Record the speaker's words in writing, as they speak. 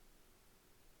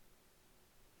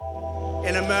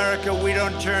In America, we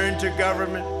don't turn to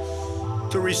government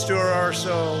to restore our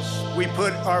souls. We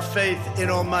put our faith in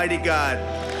Almighty God.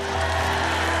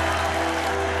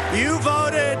 You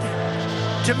voted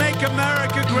to make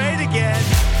America great again.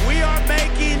 We are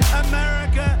making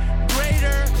America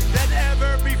greater than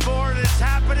ever before, and it's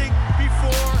happening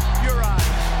before your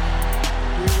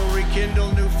eyes. We will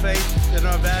rekindle new faith in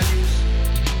our values,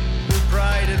 new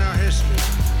pride in our history,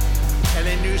 and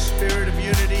a new spirit of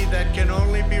unity that can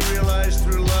only be realized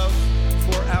through love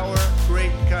for our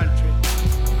great country.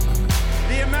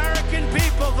 The American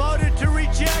people voted to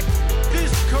reject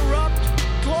this corrupt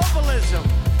globalism.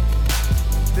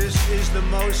 This is the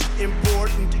most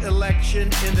important election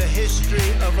in the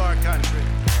history of our country.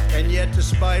 And yet,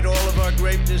 despite all of our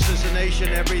greatness as a nation,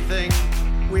 everything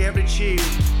we have achieved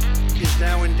is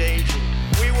now in danger.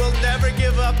 We will never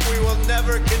give up. We will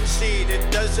never concede. It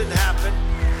doesn't happen.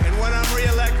 And when I'm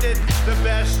reelected, the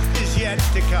best is yet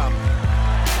to come.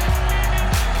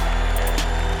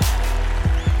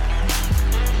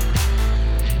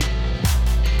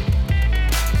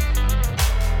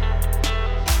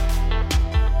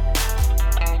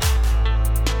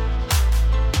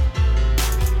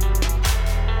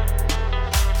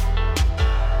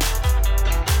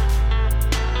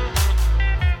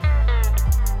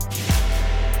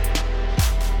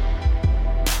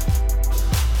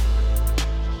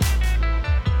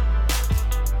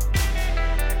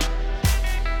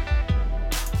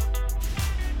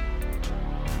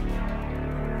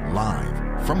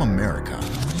 Live from America,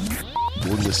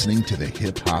 you're listening to the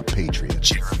Hip Hop Patriot,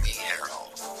 Jeremy Herrell.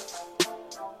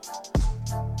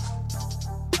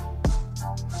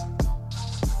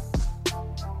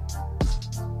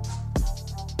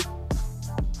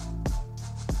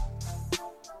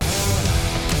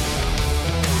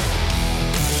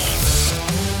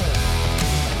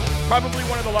 Probably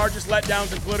one of the largest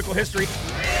letdowns in political history.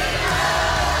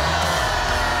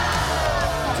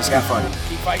 Just keep fighting.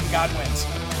 Keep fighting, God wins.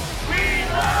 We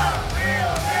love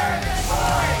real American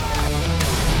boys!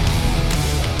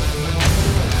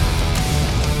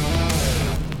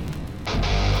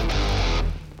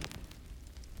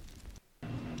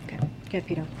 Okay,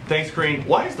 Peter. Thanks, Karine.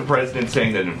 Why is the president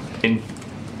saying that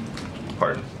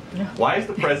pardon? Why is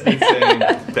the president saying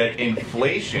that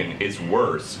inflation is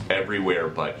worse everywhere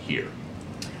but here?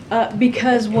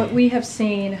 Because what we have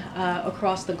seen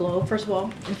across the globe, first of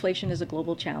all, inflation is a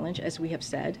global challenge, as we have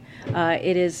said.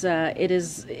 It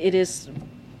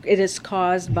is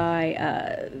caused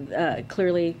by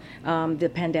clearly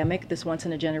the pandemic, this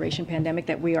once-in-a-generation pandemic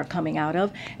that we are coming out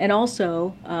of, and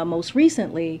also most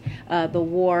recently the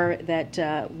war that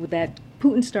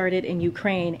Putin started in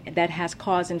Ukraine that has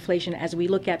caused inflation as we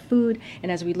look at food and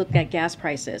as we look at gas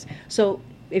prices. So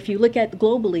if you look at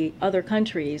globally other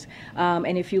countries,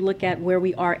 and if you look at where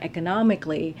we are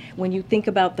economically, when you think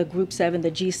about the Group 7,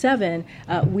 the G7,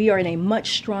 we are in a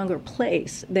much stronger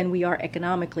place than we are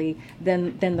economically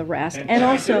than the rest. And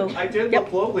also, I did look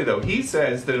globally, though. He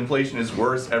says that inflation is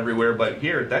worse everywhere but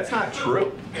here. That's not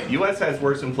true. U.S. has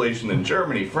worse inflation than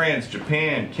Germany, France,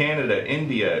 Japan, Canada,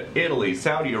 India, Italy,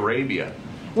 Saudi Arabia.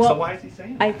 Well, so why is he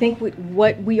saying that? I think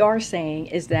what we are saying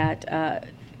is that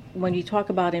when you talk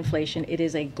about inflation, it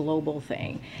is a global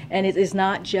thing, and it is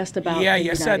not just about the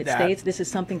United States. This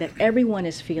is something that everyone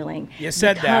is feeling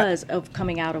because of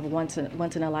coming out of a once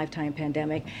in a lifetime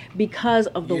pandemic, because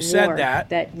of the war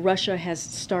that Russia has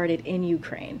started in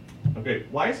Ukraine. Okay,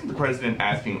 why isn't the president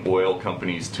asking oil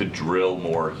companies to drill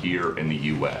more here in the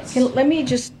U.S.? Let me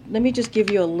just give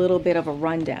you a little bit of a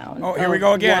rundown. Oh, here we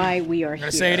go again. Why we are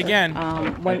here? Say it again.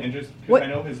 And just because I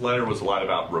know his letter was a lot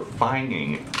about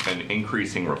refining and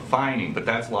increasing refining, but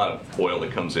that's a lot of oil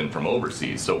that comes in from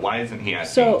overseas. So why isn't he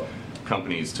asking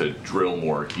companies to drill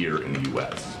more here in the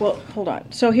U.S.? Well, hold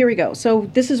on. So here we go. So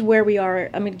this is where we are.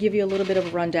 I'm going to give you a little bit of a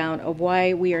rundown of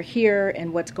why we are here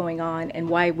and what's going on and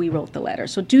why we wrote the letter.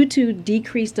 So due to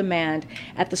decreased demand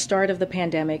at the start of the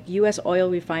pandemic, U.S. oil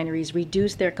refineries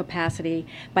reduced their capacity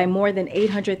by more than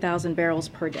 800,000 barrels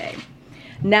per day.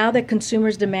 Now that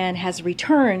consumers' demand has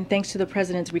returned thanks to the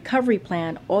president's recovery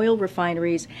plan, oil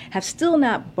refineries have still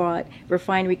not brought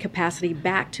refinery capacity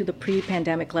back to the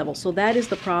pre-pandemic level. So that is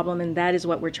the problem, and that is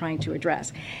what we're trying to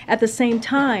address. At the same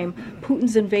time,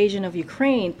 Putin's invasion of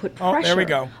Ukraine put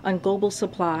pressure on global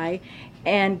supply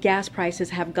and gas prices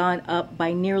have gone up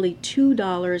by nearly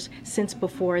 $2 since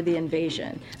before the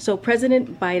invasion. So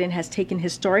President Biden has taken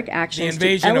historic actions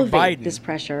to elevate this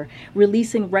pressure,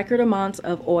 releasing record amounts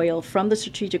of oil from the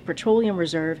Strategic Petroleum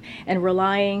Reserve and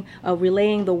relaying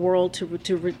the world to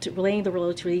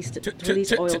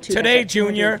release oil to today,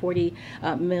 Junior. 40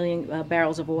 million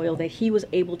barrels of oil that he was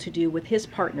able to do with his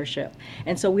partnership.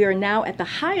 And so we are now at the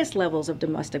highest levels of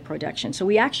domestic production. So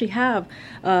we actually have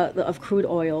of crude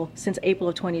oil since April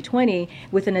of 2020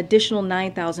 with an additional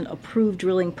 9,000 approved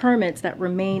drilling permits that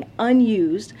remain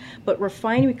unused, but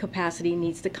refinery capacity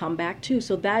needs to come back too.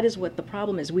 So that is what the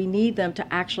problem is. We need them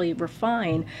to actually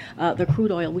refine the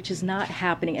crude oil, which is not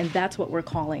happening, and that's what we're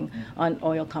calling on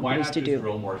oil companies to do. Why not just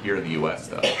drill more here in the U.S.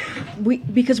 though?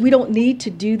 Because we don't need to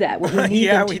do that. What we need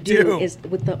them to do is,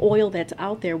 with the oil that's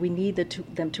out there, we need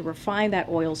them to refine that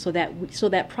oil so that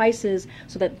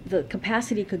the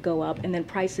capacity could go up and then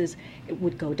prices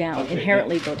would go down,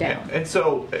 inherently go down. And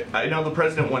so I know the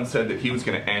president once said that he was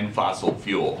going to end fossil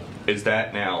fuel. Is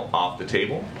that now off the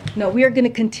table? No, we are going to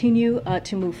continue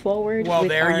to move forward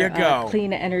with our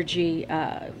clean energy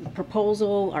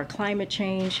proposal, our climate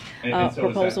change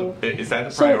proposal. Is that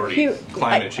the priority?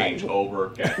 Climate change over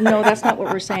gas? No, that's not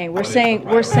what we're saying. I'm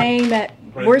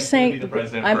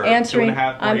answering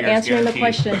the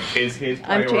question. Is his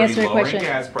priority lowering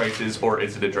gas prices, or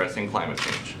is it addressing climate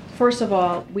change? First of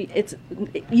all,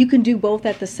 you can do both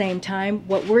at the same time.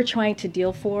 What we're trying to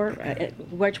deal with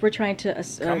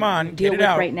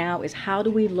right now is how do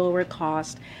we lower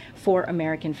cost for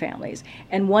American families.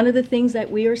 And one of the things that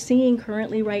we are seeing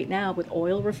currently right now with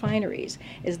oil refineries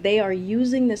is they are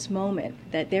using this moment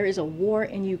that there is a war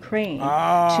in Ukraine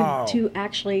to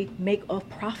actually make a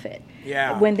profit.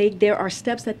 Yeah. When there are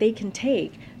steps that they can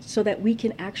take so that we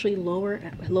can actually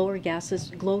lower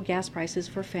gas prices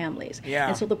for families. Yeah.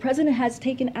 And so the president has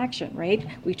taken action, right?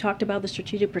 We talked about the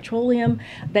Strategic Petroleum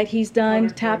that he's done,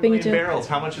 tapping into barrels.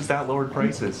 How much has that lowered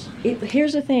prices?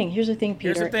 Here's the thing,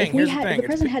 Peter. If the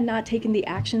president had not taken the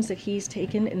actions that he's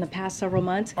taken in the past several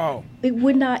months,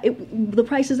 the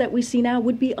prices that we see now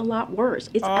would be a lot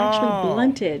worse. It's actually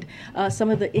blunted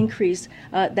some of the increase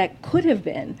that could have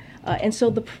been. And so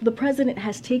the president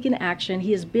has taken action.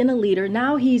 He has been a leader.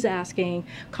 Now he's asking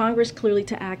Congress clearly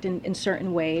to act in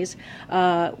certain ways,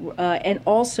 and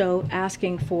also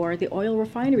asking for the oil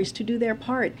refineries to do their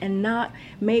part and not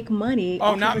make money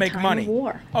off of a time of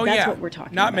war. That's what we're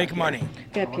talking about. Not make money.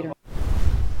 Go ahead, Peter.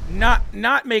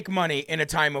 Not make money in a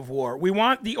time of war. We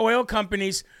want the oil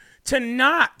companies to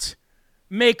not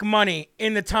make money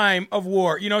in the time of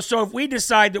war. So if we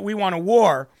decide that we want a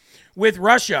war with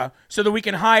Russia so that we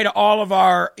can hide all of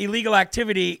our illegal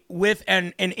activity with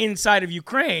and inside of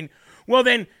Ukraine, well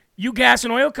then you gas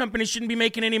and oil companies shouldn't be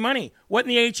making any money. What in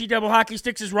the HE double hockey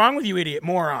sticks is wrong with you idiot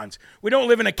morons? We don't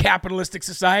live in a capitalistic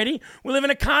society. We live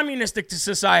in a communistic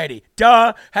society.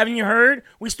 Duh. Haven't you heard?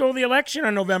 We stole the election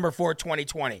on November 4,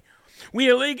 2020. We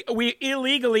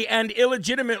illegally and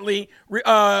illegitimately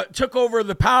took over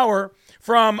the power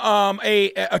from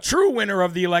a true winner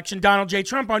of the election, Donald J.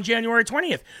 Trump, on January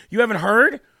 20th. You haven't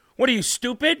heard? What are you,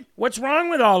 stupid? What's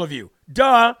wrong with all of you?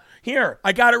 Duh. Here,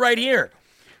 I got it right here.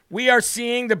 We are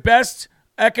seeing the best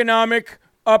economic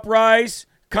uprise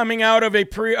coming out of a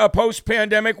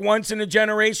post-pandemic,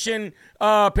 once-in-a-generation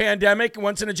pandemic,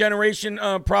 once-in-a-generation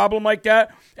problem like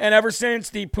that. And ever since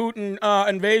the Putin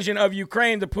invasion of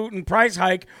Ukraine, the Putin price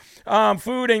hike,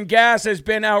 food and gas has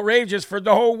been outrageous for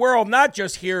the whole world, not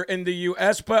just here in the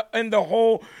U.S., but in the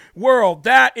whole world.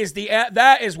 That is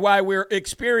why we're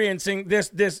experiencing this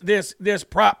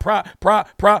problem.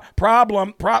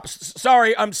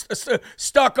 Sorry, I'm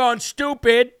stuck on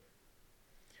stupid.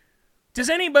 Does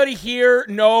anybody here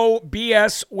know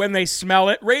BS when they smell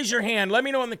it? Raise your hand. Let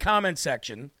me know in the comment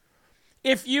section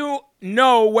if you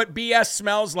know what BS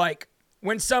smells like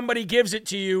when somebody gives it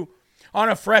to you on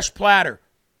a fresh platter.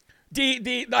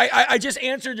 I just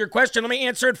answered your question. Let me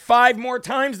answer it 5 more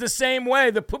times the same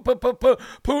way. The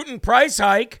Putin price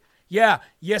hike. Yeah,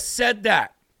 you said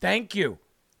that. Thank you.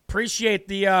 Appreciate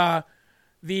the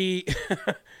the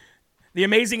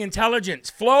amazing intelligence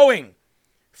flowing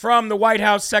from the White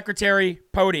House secretary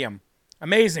podium.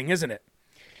 Amazing, isn't it?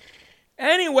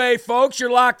 Anyway, folks, you're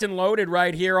locked and loaded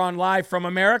right here on Live from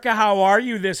America. How are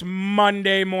you this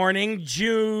Monday morning,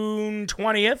 June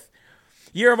 20th?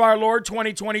 Year of our Lord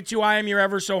 2022. I am your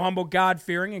ever so humble,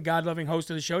 God-fearing, and God-loving host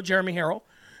of the show, Jeremy Harrell,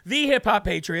 the hip-hop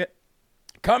patriot,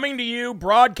 coming to you,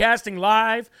 broadcasting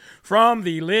live from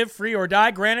the Live Free or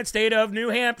Die Granite State of New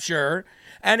Hampshire.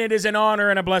 and it is an honor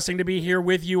and a blessing to be here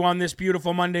with you on this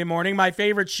beautiful Monday morning, my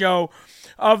favorite show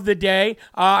of the day.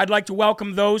 I'd like to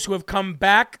welcome those who have come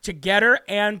back to Getter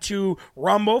and to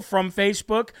Rumble from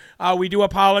Facebook. We do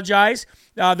apologize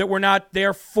that we're not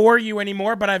there for you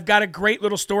anymore, but I've got a great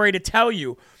little story to tell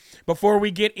you before we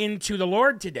get into the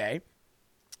Lord today,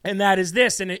 and that is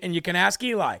this, and you can ask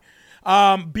Eli.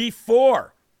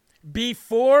 Before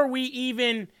we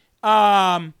even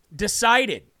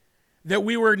decided that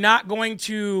we were not going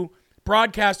to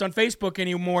broadcast on Facebook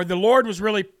anymore, the Lord was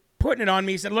really putting it on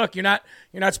me. He said, look, you're not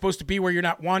supposed to be where you're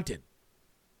not wanted.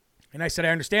 And I said, I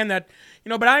understand that,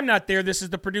 but I'm not there. This is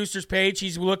the producer's page.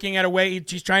 He's looking at a way,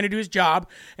 he's trying to do his job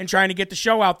and trying to get the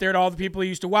show out there to all the people who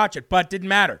used to watch it. But it didn't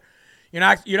matter.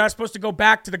 You're not supposed to go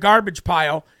back to the garbage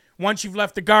pile once you've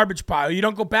left the garbage pile. You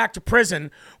don't go back to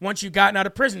prison once you've gotten out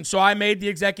of prison. So I made the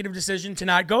executive decision to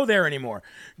not go there anymore.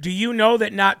 Do you know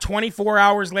that not 24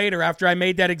 hours later after I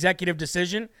made that executive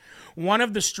decision, one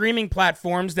of the streaming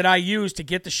platforms that I use to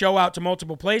get the show out to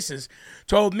multiple places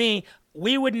told me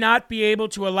we would not be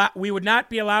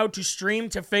allowed to stream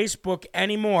to Facebook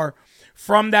anymore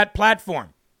from that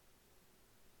platform.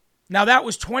 Now, that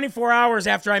was 24 hours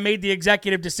after I made the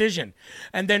executive decision.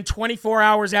 And then 24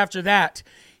 hours after that,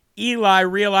 Eli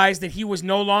realized that he was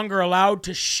no longer allowed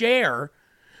to share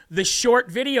the short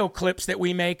video clips that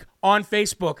we make on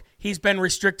Facebook. He's been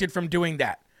restricted from doing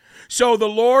that. So the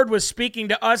Lord was speaking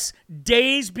to us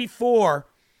days before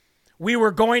we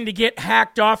were going to get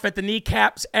hacked off at the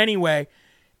kneecaps anyway.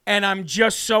 And I'm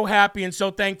just so happy and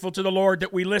so thankful to the Lord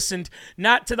that we listened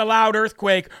not to the loud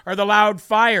earthquake or the loud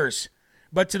fires,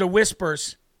 but to the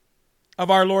whispers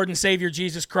of our Lord and Savior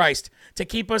Jesus Christ to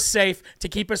keep us safe, to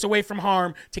keep us away from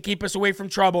harm, to keep us away from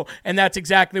trouble. And that's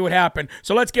exactly what happened.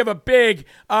 So let's give a big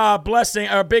blessing,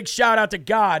 or a big shout out to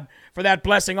God for that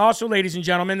blessing. Also, ladies and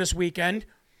gentlemen, this weekend,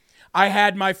 I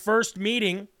had my first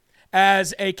meeting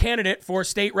as a candidate for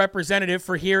state representative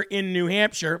for here in New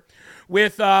Hampshire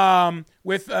with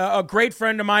a great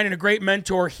friend of mine and a great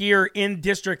mentor here in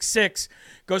District 6,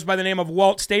 goes by the name of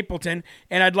Walt Stapleton.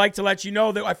 And I'd like to let you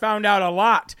know that I found out a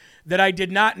lot that I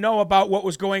did not know about what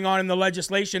was going on in the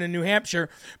legislation in New Hampshire,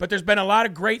 but there's been a lot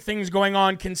of great things going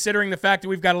on considering the fact that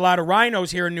we've got a lot of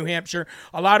rhinos here in New Hampshire.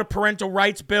 A lot of parental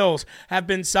rights bills have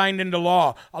been signed into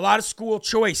law. A lot of school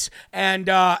choice and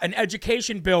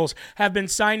education bills have been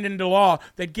signed into law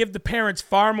that give the parents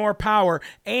far more power,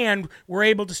 and we're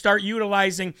able to start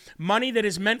utilizing money that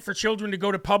is meant for children to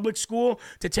go to public school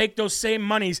to take those same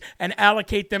monies and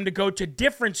allocate them to go to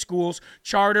different schools,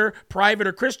 charter, private,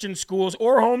 or Christian schools,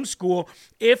 or homeschool,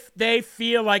 if they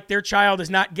feel like their child is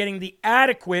not getting the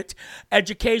adequate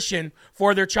education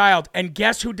for their child. And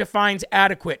guess who defines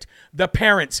adequate? The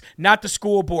parents, not the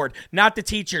school board, not the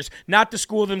teachers, not the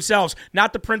school themselves,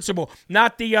 not the principal,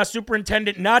 not the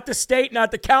superintendent, not the state,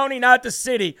 not the county, not the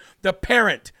city, the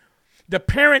parent. The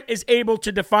parent is able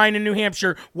to define in New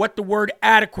Hampshire what the word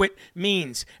adequate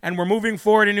means. And we're moving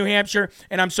forward in New Hampshire,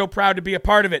 and I'm so proud to be a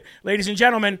part of it. Ladies and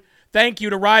gentlemen, thank you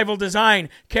to Rival Design.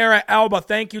 Cara Alba,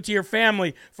 thank you to your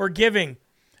family for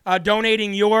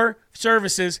donating your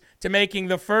services to making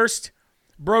the first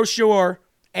brochure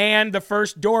and the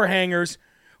first door hangers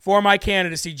for my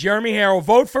candidacy. Jeremy Harrell,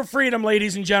 vote for freedom,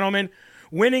 ladies and gentlemen.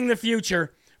 Winning the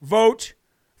future. Vote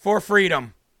for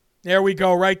freedom. There we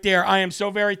go, right there. I am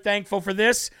so very thankful for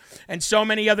this and so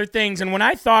many other things. And when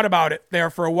I thought about it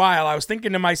there for a while, I was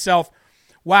thinking to myself,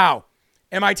 wow,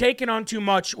 am I taking on too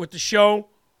much with the show,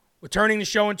 with turning the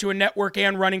show into a network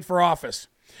and running for office?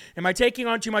 Am I taking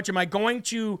on too much? Am I going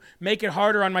to make it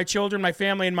harder on my children, my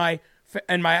family, and my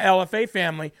LFA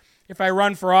family if I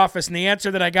run for office? And the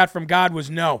answer that I got from God was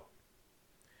no.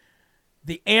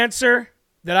 The answer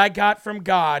that I got from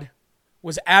God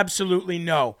was absolutely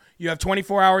no. You have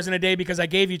 24 hours in a day because I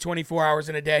gave you 24 hours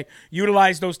in a day.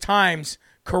 Utilize those times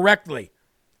correctly.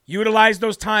 Utilize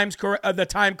those times, the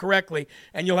time correctly,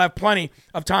 and you'll have plenty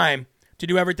of time to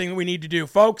do everything that we need to do.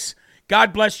 Folks,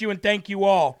 God bless you and thank you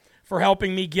all for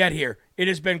helping me get here. It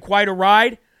has been quite a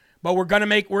ride, but we're gonna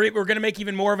make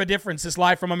even more of a difference, this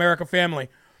Live from America family,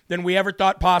 than we ever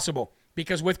thought possible.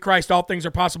 Because with Christ, all things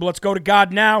are possible. Let's go to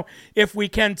God now, if we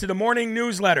can, to the morning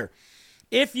newsletter.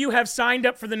 If you have signed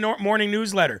up for the morning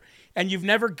newsletter and you've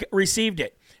never received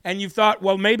it, and you've thought,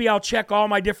 well, maybe I'll check all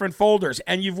my different folders,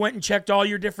 and you've went and checked all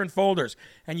your different folders,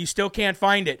 and you still can't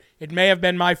find it, it may have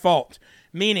been my fault.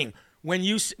 Meaning, when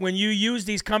you use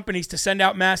these companies to send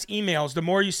out mass emails, the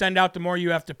more you send out, the more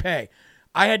you have to pay.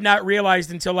 I had not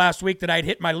realized until last week that I'd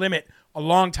hit my limit a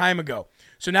long time ago.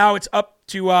 So now it's up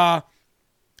to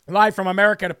Live from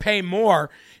America to pay more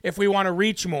if we want to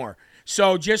reach more.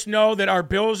 So just know that our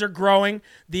bills are growing.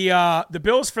 The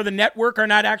bills for the network are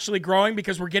not actually growing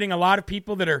because we're getting a lot of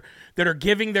people that are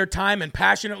giving their time and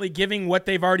passionately giving what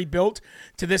they've already built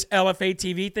to this LFA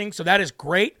TV thing. So that is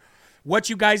great. What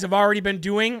you guys have already been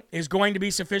doing is going to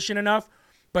be sufficient enough.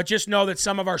 But just know that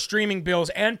some of our streaming bills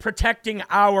and protecting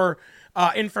our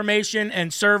information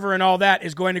and server and all that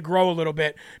is going to grow a little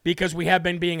bit because we have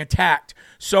been being attacked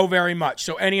so very much.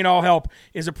 So any and all help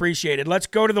is appreciated. Let's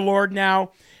go to the Lord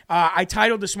now. I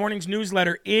titled this morning's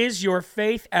newsletter, Is Your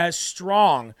Faith as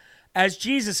Strong as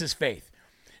Jesus' Faith?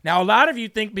 Now, a lot of you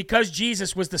think because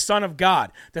Jesus was the Son of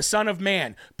God, the Son of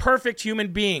Man, perfect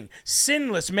human being,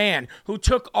 sinless man who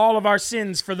took all of our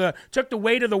sins took the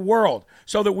weight of the world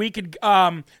so that we could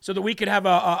have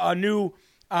a new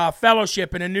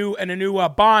fellowship and a new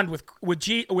bond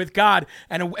with God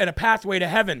and a pathway to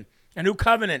heaven, a new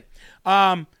covenant.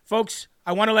 Folks,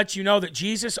 I want to let you know that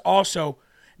Jesus also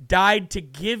died to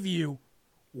give you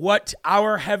what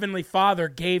our Heavenly Father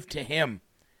gave to him.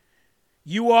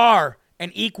 You are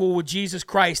an equal with Jesus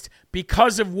Christ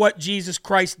because of what Jesus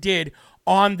Christ did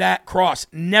on that cross.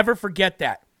 Never forget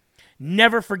that.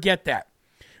 Never forget that.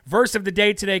 Verse of the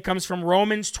day today comes from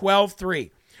Romans 12:3,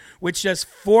 which says,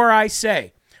 For I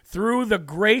say, through the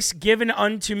grace given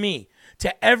unto me,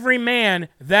 to every man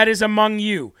that is among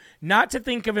you, not to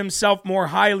think of himself more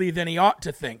highly than he ought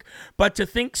to think, but to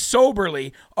think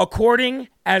soberly, according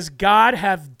as God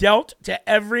hath dealt to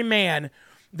every man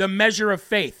the measure of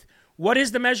faith. What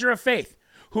is the measure of faith?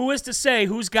 Who is to say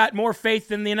who's got more faith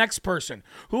than the next person?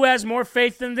 Who has more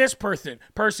faith than this person?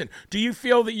 Do you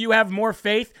feel that you have more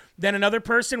faith than another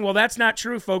person? Well, that's not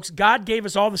true, folks. God gave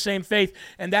us all the same faith,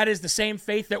 and that is the same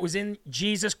faith that was in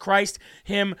Jesus Christ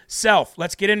himself.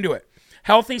 Let's get into it.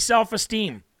 Healthy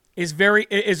self-esteem is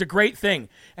a great thing,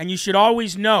 and you should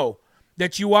always know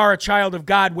that you are a child of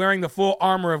God wearing the full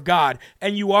armor of God,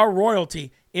 and you are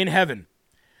royalty in heaven.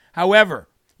 However,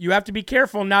 you have to be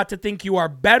careful not to think you are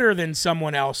better than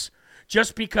someone else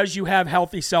just because you have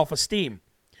healthy self-esteem.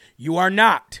 You are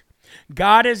not.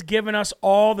 God has given us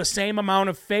all the same amount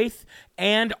of faith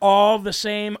and all the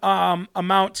same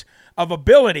amount of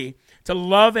ability to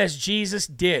love as Jesus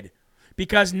did,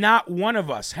 because not one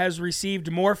of us has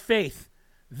received more faith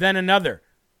than another.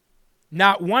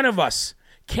 Not one of us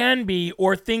can be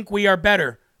or think we are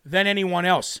better than anyone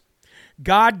else.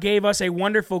 God gave us a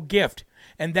wonderful gift,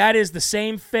 and that is the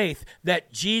same faith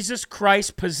that Jesus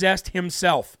Christ possessed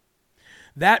himself.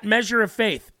 That measure of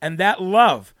faith and that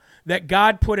love that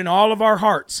God put in all of our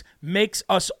hearts makes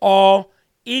us all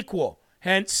equal.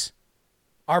 Hence,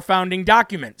 our founding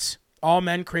documents, all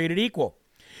men created equal.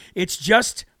 It's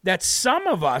just that some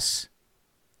of us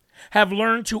have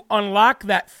learned to unlock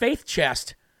that faith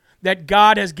chest that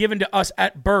God has given to us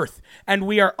at birth, and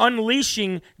we are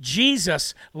unleashing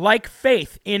Jesus-like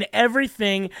faith in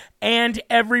everything and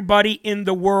everybody in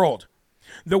the world.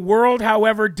 The world,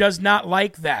 however, does not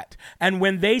like that, and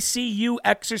when they see you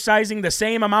exercising the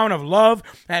same amount of love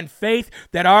and faith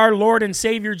that our Lord and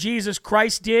Savior Jesus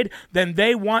Christ did, then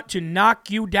they want to knock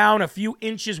you down a few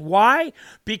inches. Why?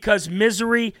 Because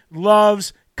misery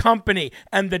loves company,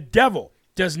 and the devil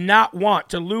does not want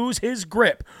to lose his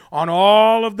grip on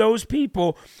all of those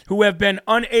people who have been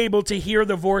unable to hear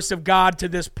the voice of God to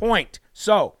this point.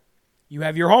 So, you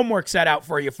have your homework set out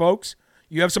for you, folks.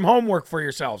 You have some homework for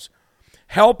yourselves.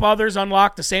 Help others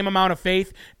unlock the same amount of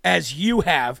faith as you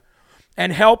have,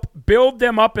 and help build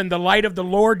them up in the light of the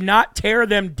Lord, not tear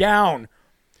them down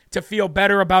to feel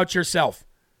better about yourself.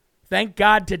 Thank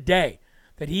God today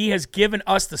that he has given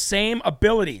us the same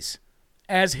abilities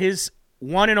as his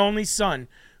one and only Son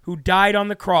who died on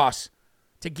the cross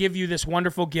to give you this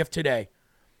wonderful gift today.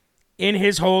 In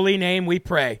his holy name we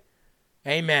pray.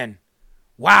 Amen.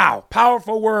 Wow,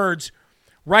 powerful words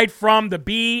right from the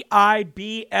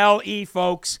Bible,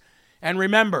 folks. And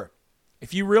remember,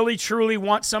 if you really truly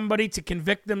want somebody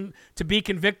to be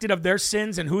convicted of their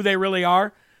sins and who they really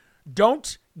are,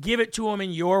 don't give it to them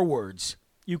in your words.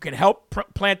 You can help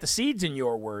plant the seeds in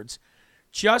your words.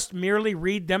 Just merely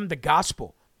read them the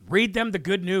gospel. Read them the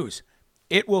good news.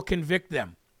 It will convict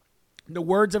them. The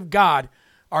words of God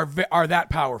are that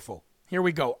powerful. Here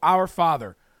we go. Our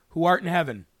Father, who art in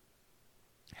heaven,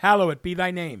 hallowed be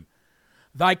thy name.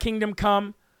 Thy kingdom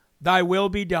come, thy will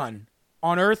be done,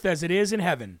 on earth as it is in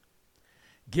heaven.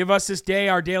 Give us this day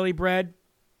our daily bread,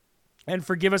 and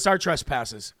forgive us our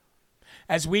trespasses,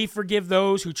 as we forgive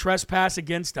those who trespass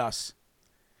against us.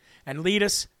 And lead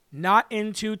us not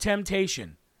into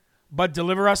temptation, but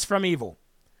deliver us from evil.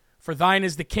 For thine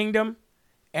is the kingdom,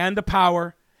 and the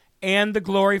power, and the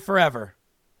glory forever.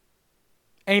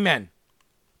 Amen.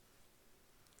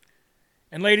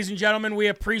 And ladies and gentlemen, we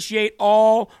appreciate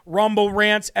all Rumble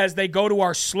rants as they go to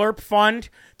our Slurp fund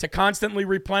to constantly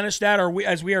replenish that,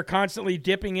 as we are constantly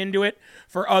dipping into it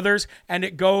for others, and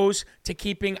it goes to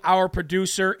keeping our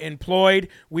producer employed.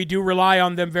 We do rely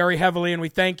on them very heavily, and we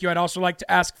thank you. I'd also like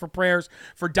to ask for prayers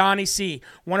for Donnie C.,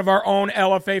 one of our own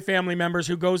LFA family members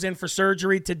who goes in for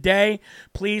surgery today.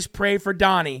 Please pray for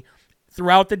Donnie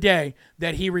throughout the day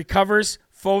that he recovers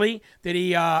fully, that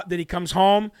he comes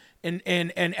home and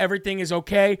everything is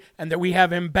okay, and that we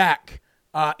have him back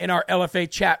in our LFA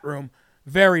chat room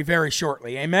very, very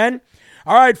shortly. Amen?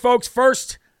 All right, folks,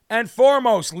 first and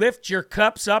foremost, lift your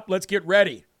cups up. Let's get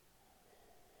ready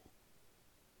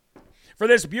for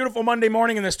this beautiful Monday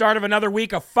morning and the start of another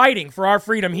week of fighting for our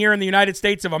freedom here in the United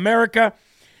States of America.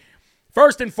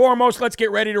 First and foremost, let's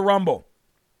get ready to rumble.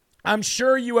 I'm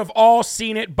sure you have all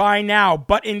seen it by now,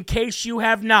 but in case you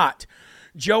have not,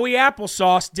 Joey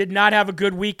Applesauce did not have a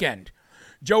good weekend.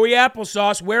 Joey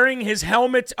Applesauce, wearing his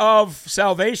helmet of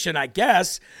salvation, I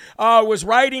guess, was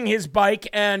riding his bike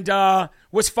and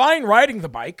was fine riding the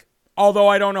bike, although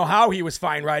I don't know how he was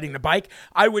fine riding the bike.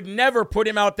 I would never put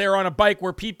him out there on a bike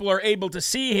where people are able to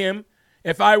see him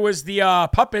if I was the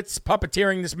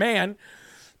puppeteering this man.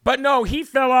 But no, he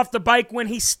fell off the bike when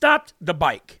he stopped the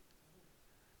bike.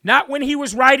 Not when he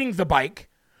was riding the bike,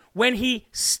 when he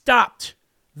stopped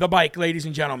the bike, ladies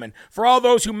and gentlemen. For all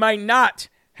those who might not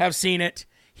have seen it,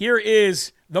 here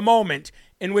is the moment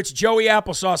in which Joey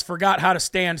Applesauce forgot how to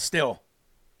stand still.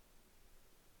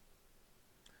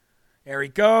 There he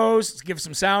goes. Let's give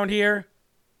some sound here.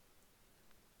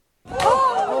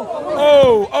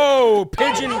 Oh,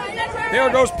 Pigeon.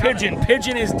 There goes Pigeon.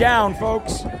 Pigeon is down,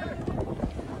 folks.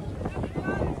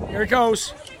 Here he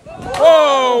goes.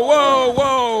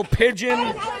 Whoa.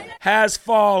 Pigeon has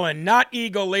fallen. Not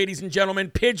Eagle, ladies and gentlemen.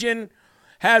 Pigeon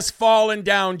has fallen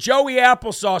down. Joey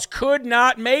Applesauce could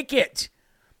not make it.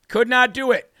 Could not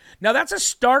do it. Now, that's a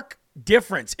stark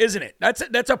difference, isn't it?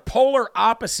 That's a polar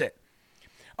opposite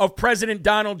of President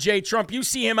Donald J. Trump. You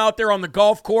see him out there on the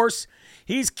golf course.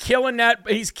 He's killing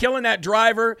that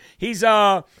driver. He's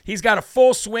got a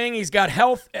full swing. He's got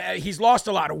health. He's lost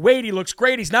a lot of weight. He looks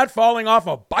great. He's not falling off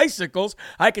of bicycles.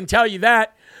 I can tell you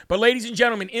that. But ladies and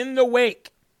gentlemen, in the wake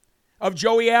of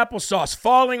Joey Applesauce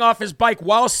falling off his bike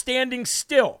while standing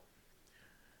still,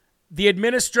 the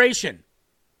administration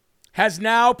has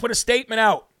now put a statement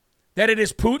out that it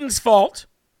is Putin's fault.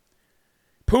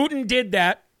 Putin did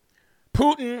that.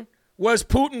 Putin was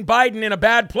Putin Biden in a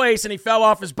bad place and he fell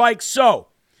off his bike. So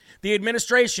the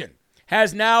administration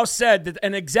has now said that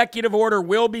an executive order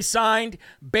will be signed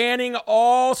banning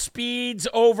all speeds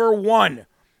over 1.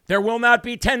 There will not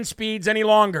be 10 speeds any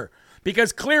longer,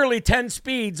 because clearly 10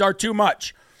 speeds are too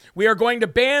much. We are going to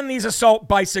ban these assault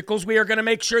bicycles. We are going to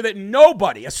make sure that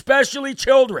nobody, especially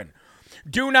children,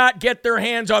 do not get their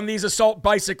hands on these assault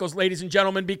bicycles, ladies and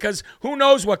gentlemen, because who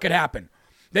knows what could happen.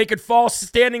 They could fall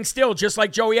standing still, just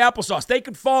like Joey Applesauce. They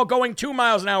could fall going 2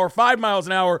 miles an hour, 5 miles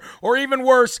an hour, or even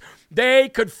worse, they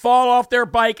could fall off their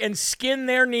bike and skin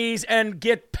their knees and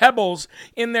get pebbles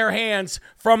in their hands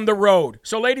from the road.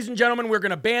 So, ladies and gentlemen, we're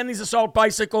going to ban these assault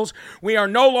bicycles. We are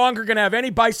no longer going to have any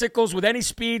bicycles with any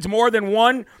speeds more than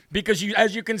 1, because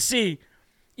as you can see,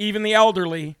 even the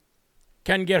elderly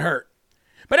can get hurt.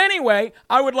 But anyway,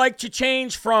 I would like to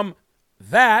change from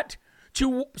that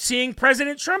to seeing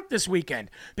President Trump this weekend.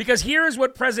 Because here is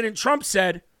what President Trump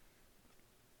said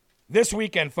this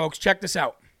weekend, folks. Check this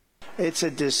out. It's a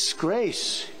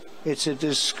disgrace. It's a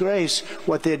disgrace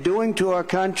what they're doing to our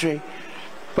country.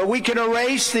 But we can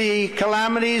erase the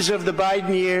calamities of the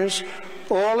Biden years.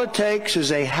 All it takes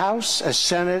is a House, a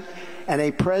Senate, and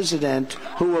a president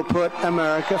who will put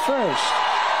America first.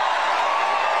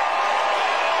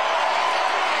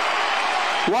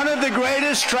 One of the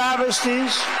greatest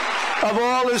travesties of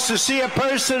all is to see a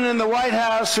person in the White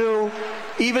House who,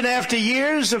 even after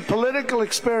years of political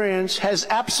experience, has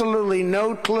absolutely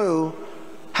no clue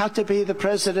how to be the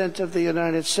president of the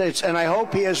United States. And I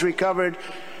hope he has recovered,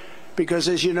 because,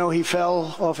 as you know, he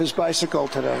fell off his bicycle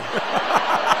today.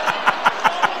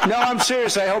 No, I'm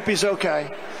serious. I hope he's okay.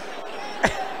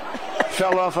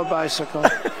 Fell off a bicycle.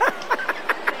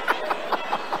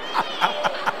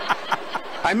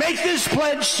 I make this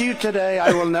pledge to you today: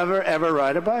 I will never, ever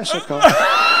ride a bicycle.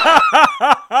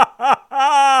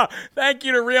 Thank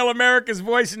you to Real America's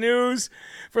Voice News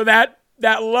for that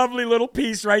lovely little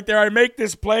piece right there. I make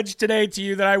this pledge today to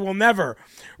you that I will never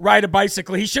ride a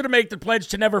bicycle. He should have made the pledge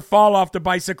to never fall off the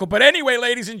bicycle. But anyway,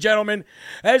 ladies and gentlemen,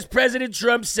 as President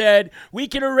Trump said, we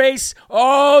can erase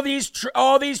all these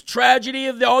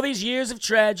years of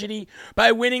tragedy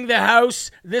by winning the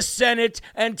House, the Senate,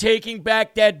 and taking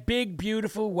back that big,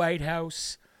 beautiful White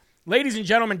House. Ladies and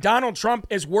gentlemen, Donald Trump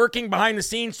is working behind the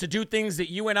scenes to do things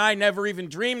that you and I never even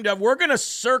dreamed of. We're going to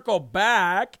circle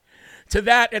back to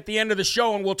that at the end of the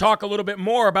show, and we'll talk a little bit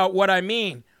more about what I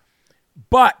mean.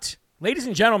 But, ladies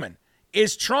and gentlemen,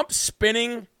 is Trump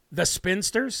spinning the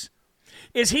spinsters?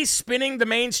 Is he spinning the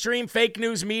mainstream fake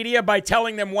news media by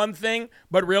telling them one thing,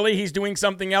 but really he's doing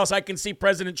something else? I can see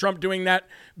President Trump doing that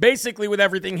basically with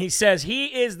everything he says.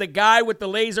 He is the guy with the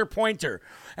laser pointer,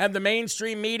 and the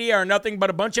mainstream media are nothing but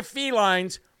a bunch of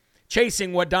felines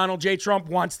chasing what Donald J. Trump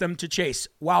wants them to chase,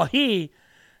 while he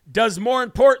does more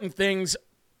important things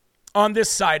on this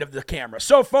side of the camera.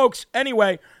 So, folks,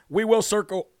 anyway, we will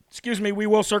circle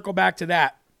back to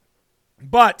that.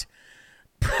 But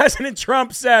President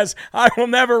Trump says, I will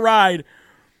never ride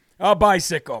a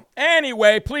bicycle.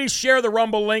 Anyway, please share the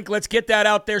Rumble link. Let's get that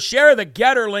out there. Share the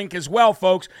Getter link as well,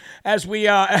 folks, as we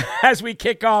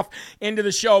kick off into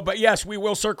the show. But yes, we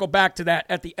will circle back to that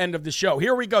at the end of the show.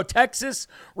 Here we go. Texas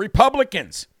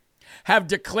Republicans have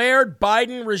declared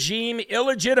Biden regime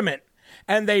illegitimate,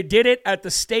 and they did it at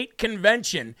the state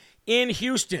convention in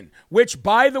Houston, which,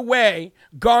 by the way,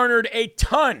 garnered a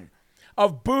ton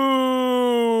of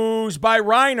boos by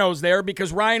rhinos there,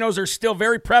 because rhinos are still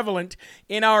very prevalent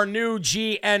in our new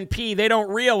GNP. They don't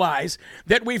realize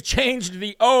that we've changed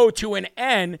the O to an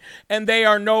N, and they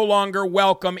are no longer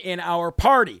welcome in our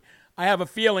party. I have a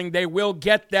feeling they will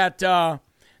get that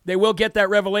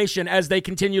revelation as they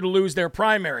continue to lose their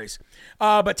primaries.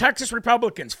 But Texas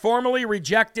Republicans formally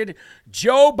rejected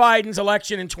Joe Biden's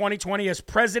election in 2020 as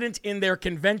president in their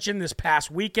convention this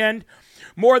past weekend.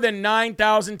 More than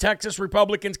 9,000 Texas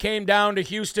Republicans came down to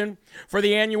Houston for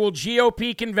the annual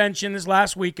GOP convention this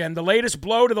last weekend. The latest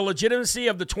blow to the legitimacy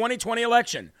of the 2020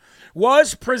 election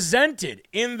was presented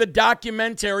in the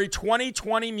documentary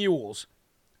 2020 Mules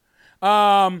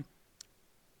on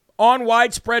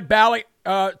widespread ballot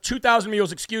 2,000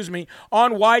 Mules,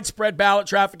 on widespread ballot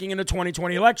trafficking in the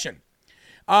 2020 election.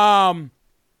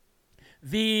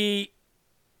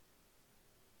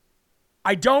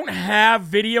 I don't have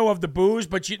video of the boos,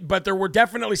 but there were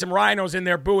definitely some rhinos in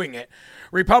there booing it.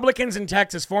 Republicans in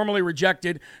Texas formally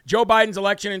rejected Joe Biden's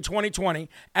election in 2020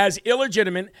 as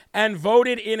illegitimate and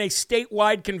voted in a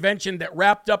statewide convention that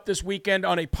wrapped up this weekend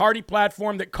on a party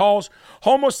platform that calls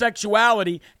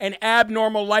homosexuality an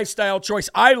abnormal lifestyle choice.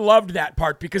 I loved that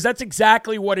part because that's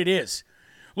exactly what it is.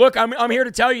 Look, I'm here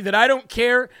to tell you that I don't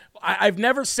care. I've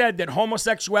never said that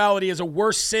homosexuality is a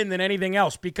worse sin than anything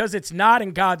else, because it's not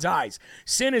in God's eyes.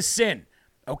 Sin is sin,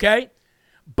 okay?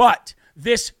 But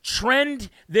this trend,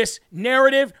 this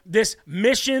narrative, this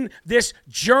mission, this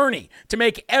journey to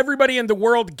make everybody in the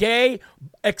world gay,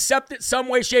 accept it some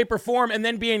way, shape, or form, and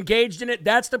then be engaged in it,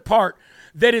 that's the part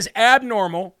that is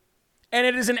abnormal, and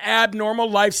it is an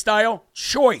abnormal lifestyle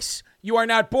choice. You are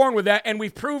not born with that, and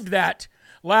we've proved that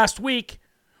last week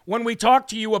when we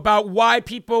talked to you about why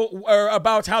people, or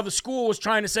about how the school was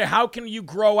trying to say, how can you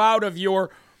grow out of your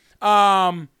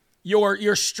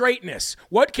straightness?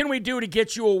 What can we do to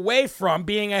get you away from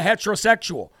being a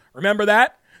heterosexual? Remember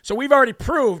that? So we've already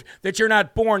proved that you're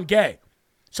not born gay.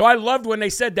 So I loved when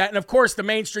they said that. And of course, the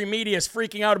mainstream media is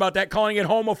freaking out about that, calling it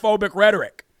homophobic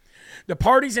rhetoric. The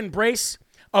party's embrace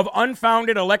of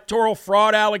unfounded electoral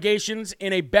fraud allegations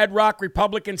in a bedrock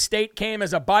Republican state came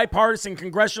as a bipartisan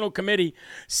congressional committee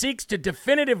seeks to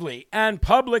definitively and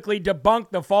publicly debunk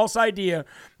the false idea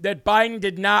that Biden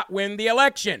did not win the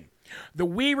election.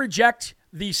 We reject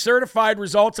the certified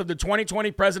results of the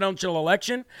 2020 presidential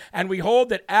election, and we hold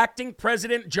that acting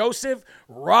President Joseph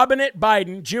Robinette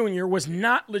Biden Jr. was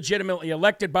not legitimately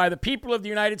elected by the people of the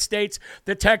United States,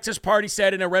 the Texas party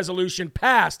said in a resolution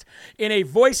passed in a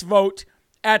voice vote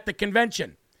at the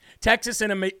convention. Texas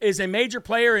is a major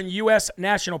player in U.S.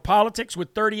 national politics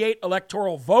with 38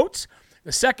 electoral votes,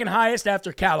 the second highest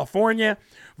after California.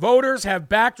 Voters have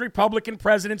backed Republican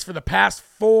presidents for the past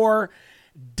 4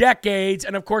 decades,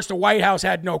 and of course the White House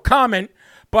had no comment,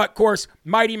 but of course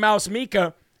Mighty Mouse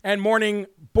Mika and Morning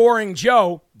Boring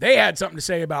Joe, they had something to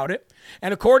say about it.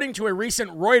 And according to a recent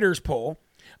Reuters poll,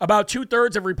 about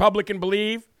 2/3 of Republicans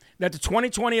believe that the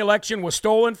 2020 election was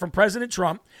stolen from President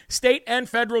Trump. State and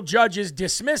federal judges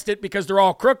dismissed it because they're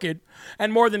all crooked,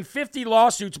 and more than 50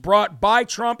 lawsuits brought by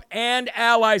Trump and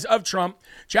allies of Trump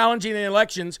challenging the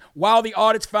elections, while the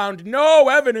audits found no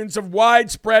evidence of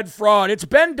widespread fraud. It's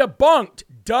been debunked.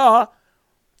 Duh.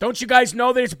 Don't you guys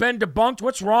know that it's been debunked?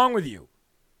 What's wrong with you?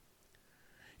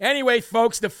 Anyway,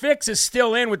 folks, the fix is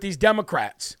still in with these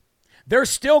Democrats. They're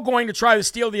still going to try to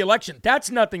steal the election.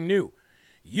 That's nothing new.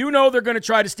 You know they're going to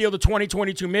try to steal the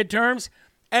 2022 midterms,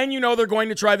 and you know they're going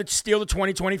to try to steal the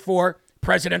 2024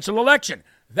 presidential election.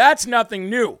 That's nothing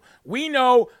new. We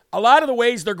know a lot of the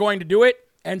ways they're going to do it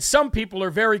And some people are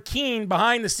very keen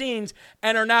behind the scenes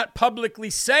and are not publicly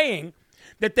saying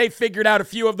that they figured out a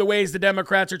few of the ways the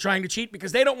Democrats are trying to cheat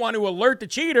because they don't want to alert the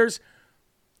cheaters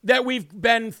that we've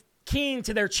been keen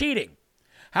to their cheating.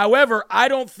 However, I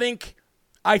think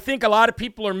a lot of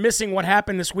people are missing what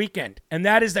happened this weekend, and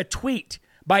that is a tweet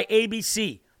by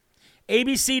ABC.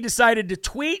 ABC decided to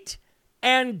tweet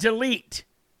and delete.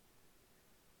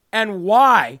 And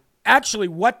why? Actually,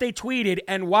 what they tweeted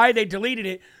and why they deleted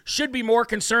it should be more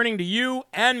concerning to you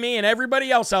and me and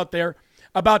everybody else out there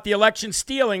about the election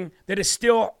stealing that is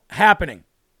still happening.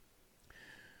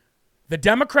 The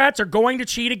Democrats are going to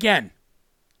cheat again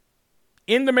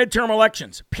in the midterm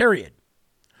elections, period.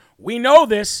 We know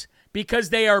this because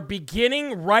they are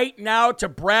beginning right now to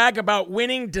brag about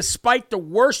winning despite the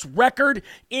worst record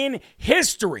in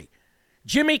history.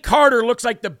 Jimmy Carter looks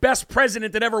like the best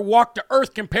president that ever walked the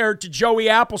earth compared to Joey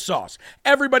Applesauce.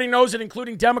 Everybody knows it,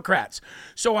 including Democrats.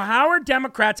 So how are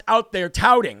Democrats out there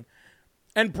touting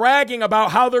and bragging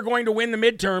about how they're going to win the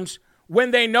midterms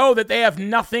when they know that they have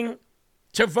nothing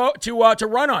to vote to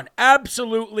run on?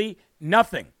 Absolutely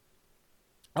nothing.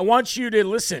 I want you to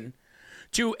listen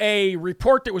to a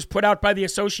report that was put out by the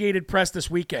Associated Press this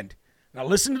weekend. Now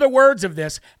listen to the words of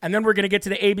this, and then we're going to get to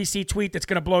the ABC tweet that's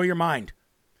going to blow your mind.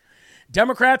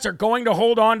 Democrats are going to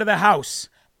hold on to the House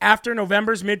after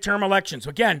November's midterm elections.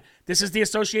 Again, this is the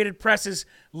Associated Press's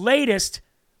latest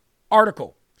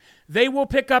article. They will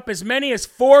pick up as many as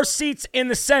 4 seats in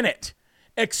the Senate,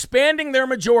 expanding their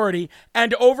majority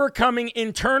and overcoming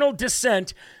internal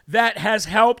dissent that has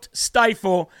helped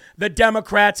stifle the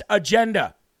Democrats'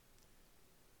 agenda.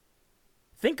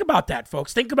 Think about that,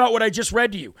 folks. Think about what I just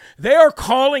read to you. They are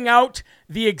calling out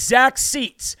the exact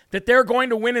seats that they're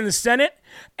going to win in the Senate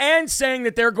and saying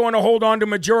that they're going to hold on to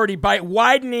majority by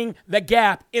widening the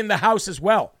gap in the House as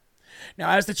well. Now,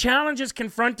 as the challenges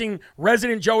confronting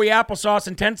resident Joey Applesauce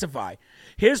intensify,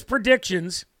 his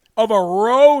predictions of a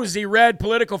rosy red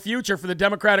political future for the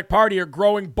Democratic Party are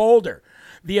growing bolder.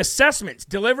 The assessments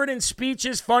delivered in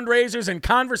speeches, fundraisers, and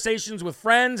conversations with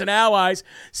friends and allies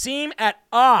seem at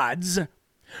odds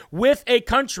with a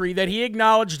country that he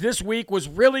acknowledged this week was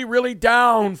really, really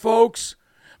down, folks.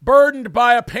 Burdened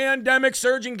by a pandemic,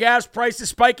 surging gas prices,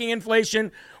 spiking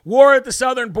inflation, war at the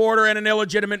southern border, and an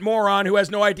illegitimate moron who has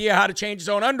no idea how to change his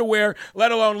own underwear,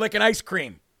 let alone lick an ice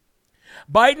cream.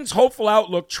 Biden's hopeful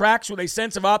outlook tracks with a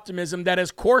sense of optimism that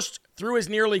has coursed through his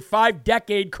nearly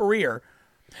 5-decade career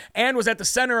and was at the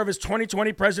center of his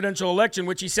 2020 presidential election,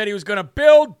 which he said he was going to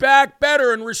build back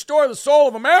better and restore the soul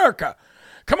of America.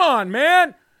 Come on,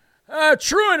 man.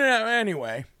 True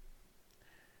anyway.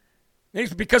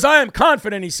 Because I am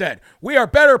confident, he said, we are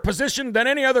better positioned than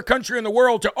any other country in the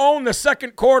world to own the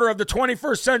second quarter of the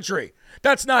 21st century.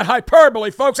 That's not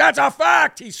hyperbole, folks. That's a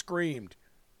fact, he screamed.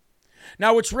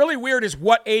 Now, what's really weird is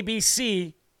what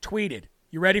ABC tweeted.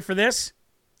 You ready for this?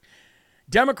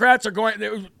 Democrats are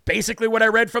going, basically what I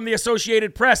read from the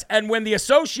Associated Press. And when the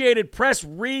Associated Press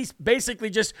basically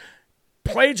just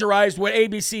plagiarized what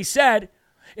ABC said,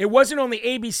 it wasn't only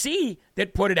ABC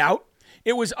that put it out.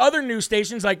 It was other news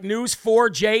stations like News 4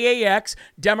 JAX.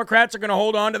 Democrats are going to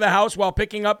hold on to the House while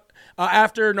picking up,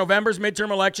 after November's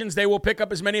midterm elections, they will pick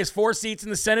up as many as 4 seats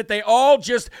in the Senate. They all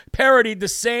just parodied the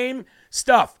same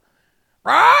stuff.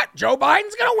 Right? Joe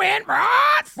Biden's going to win.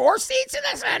 Right? 4 seats in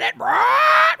the Senate.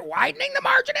 Right? Widening the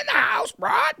margin in the House.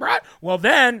 Right? Well,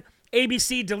 then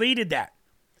ABC deleted that.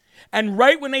 And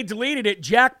right when they deleted it,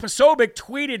 Jack Posobiec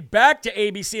tweeted back to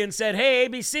ABC and said, hey,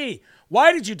 ABC,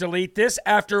 why did you delete this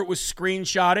after it was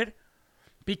screenshotted?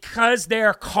 Because they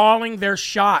are calling their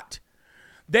shot.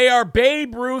 They are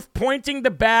Babe Ruth pointing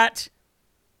the bat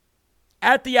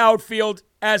at the outfield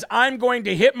as I'm going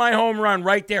to hit my home run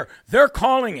right there. They're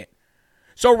calling it.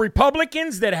 So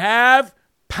Republicans that have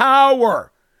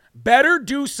power better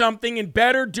do something and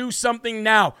better do something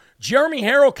now. Jeremy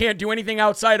Harrell can't do anything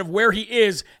outside of where he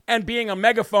is and being a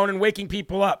megaphone and waking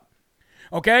people up.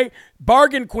 Okay?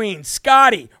 Bargain Queen,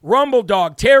 Scotty, Rumble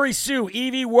Dog, Terry Sue,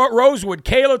 Evie Rosewood,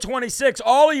 Kayla 26,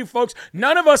 all of you folks,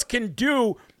 none of us can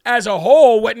do as a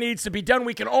whole what needs to be done.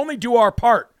 We can only do our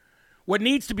part. What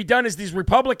needs to be done is these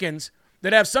Republicans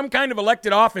that have some kind of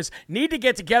elected office need to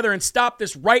get together and stop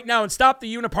this right now and stop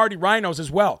the uniparty rhinos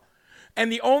as well. And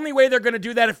the only way they're going to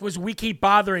do that is we keep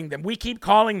bothering them. We keep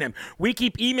calling them. We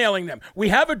keep emailing them. We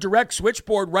have a direct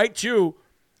switchboard right to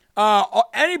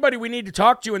anybody we need to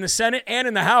talk to in the Senate and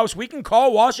in the House. We can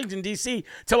call Washington, D.C.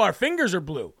 till our fingers are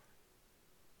blue.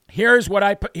 Here's what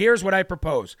I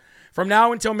propose. From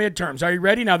now until midterms. Are you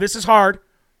ready? Now, this is hard.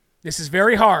 This is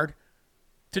very hard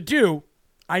to do.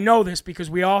 I know this because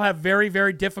we all have very,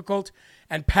 very difficult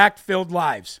and packed-filled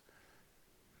lives.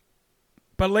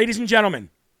 But ladies and gentlemen,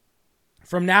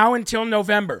 from now until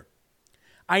November,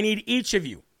 I need each of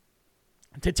you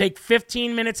to take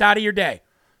 15 minutes out of your day.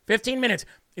 15 minutes.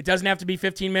 It doesn't have to be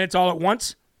 15 minutes all at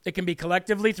once. It can be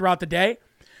collectively throughout the day.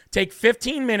 Take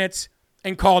 15 minutes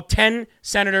and call 10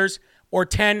 senators or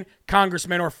 10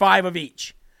 congressmen or 5 of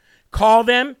each. Call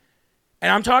them,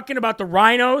 and I'm talking about the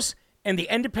rhinos and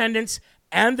the independents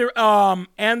and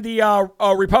the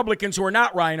Republicans who are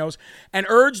not rhinos, and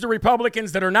urge the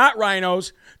Republicans that are not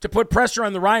rhinos to put pressure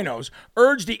on the rhinos.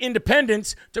 Urge the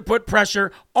independents to put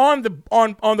pressure on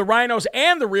the rhinos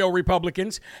and the real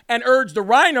Republicans, and urge the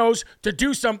rhinos to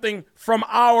do something from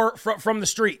the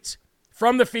streets,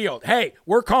 from the field. Hey,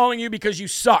 we're calling you because you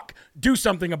suck. Do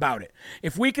something about it.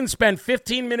 If we can spend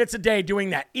 15 minutes a day doing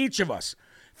that, each of us,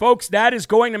 folks, that is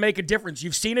going to make a difference.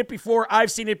 You've seen it before.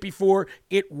 I've seen it before.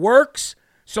 It works.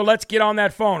 So let's get on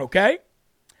that phone, okay?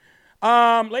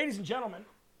 Ladies and gentlemen,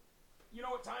 you know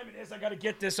what time it is. I got to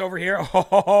get this over here.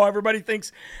 Oh, everybody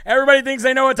thinks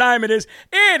they know what time it is.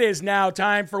 It is now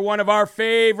time for one of our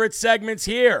favorite segments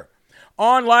here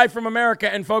on Live from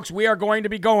America. And folks, we are going to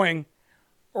be going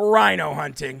rhino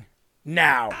hunting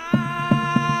now.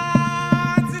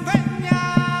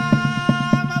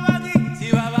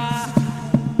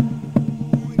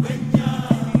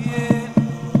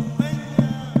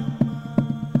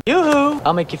 Yoo-hoo!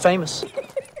 I'll make you famous.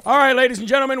 All right, ladies and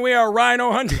gentlemen, we are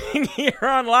rhino hunting here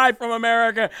on Live from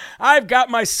America. I've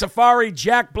got my safari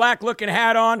Jack Black looking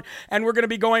hat on, and we're going to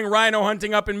be going rhino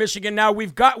hunting up in Michigan. Now,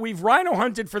 we've rhino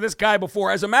hunted for this guy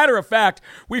before. As a matter of fact,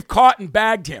 we've caught and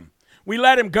bagged him. We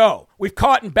let him go. We've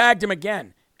caught and bagged him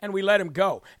again, and we let him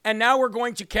go. And now we're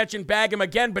going to catch and bag him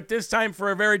again, but this time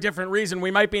for a very different reason.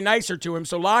 We might be nicer to him,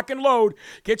 so lock and load.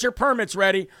 Get your permits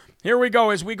ready. Here we go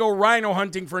as we go rhino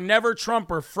hunting for Never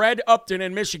Trumper Fred Upton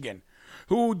in Michigan,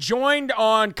 who joined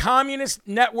on Communist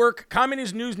News Network,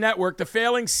 the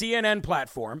failing CNN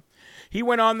platform. He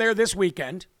went on there this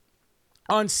weekend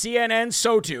on CNN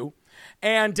SOTU,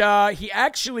 and he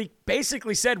actually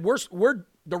basically said, the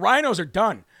rhinos are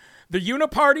done. The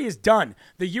Uniparty is done.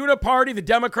 The Uniparty, the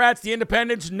Democrats, the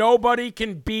Independents, nobody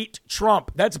can beat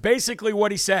Trump. That's basically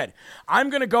what he said. I'm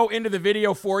going to go into the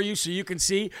video for you so you can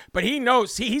see, but he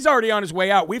knows he's already on his way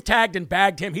out. We've tagged and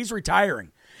bagged him. He's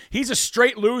retiring. He's a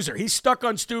straight loser. He's stuck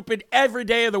on stupid every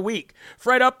day of the week.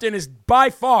 Fred Upton is by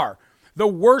far the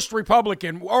worst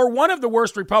Republican, or one of the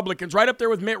worst Republicans, right up there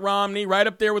with Mitt Romney, right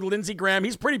up there with Lindsey Graham.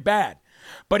 He's pretty bad.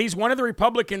 But he's one of the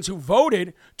Republicans who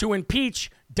voted to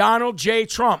impeach Donald J.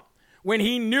 Trump when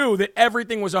he knew that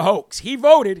everything was a hoax. He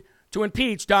voted to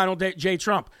impeach Donald J.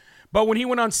 Trump. But when he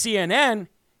went on CNN,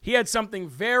 he had something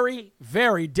very,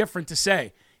 very different to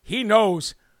say. He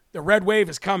knows the red wave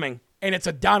is coming, and it's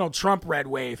a Donald Trump red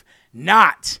wave,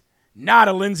 not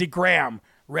a Lindsey Graham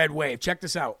red wave. Check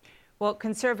this out. Well,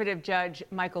 conservative judge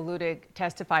Michael Luttig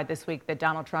testified this week that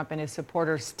Donald Trump and his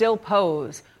supporters still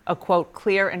pose a, quote,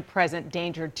 clear and present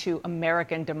danger to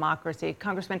American democracy.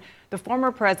 Congressman, the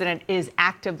former president is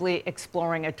actively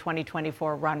exploring a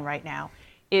 2024 run right now.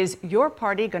 Is your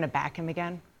party going to back him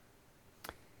again?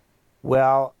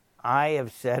 Well, I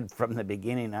have said from the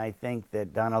beginning, I think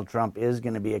that Donald Trump is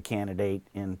going to be a candidate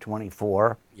in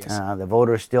 24. Yes. The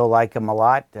voters still like him a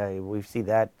lot. We see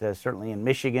that certainly in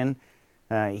Michigan.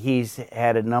 He's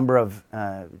had a number of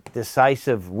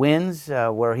decisive wins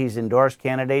where he's endorsed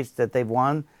candidates that they've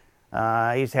won.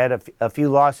 He's had a few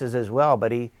losses as well,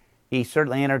 but he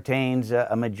certainly entertains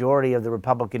a majority of the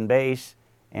Republican base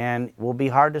and will be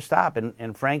hard to stop.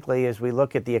 And frankly, as we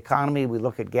look at the economy, we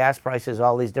look at gas prices,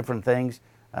 all these different things,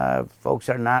 folks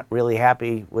are not really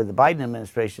happy with the Biden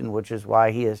administration, which is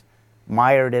why he is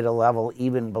mired at a level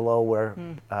even below where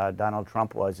Donald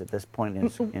Trump was at this point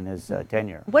in his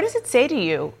tenure. What does it say to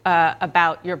you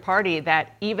about your party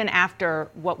that even after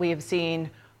what we have seen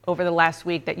over the last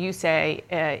week that you say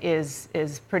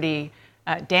is pretty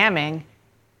damning,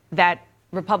 that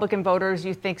Republican voters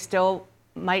you think still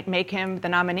might make him the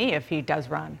nominee if he does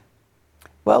run?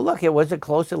 Well, look, it was a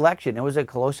close election. It was a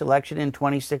close election in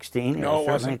 2016. No, it was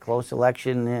certainly a close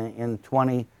election in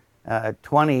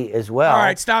 2020 as well. All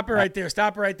right, stop it right there.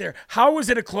 Stop it right there. How was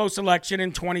it a close election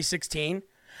in 2016?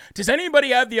 Does anybody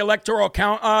have the electoral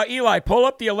count? Eli, pull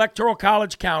up the electoral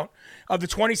college count of the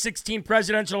 2016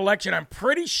 presidential election. I'm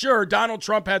pretty sure Donald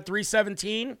Trump had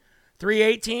 317,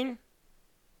 318.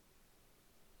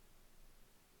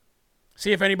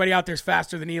 See if anybody out there is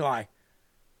faster than Eli.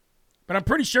 But I'm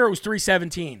pretty sure it was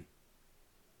 317.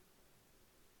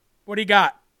 What do you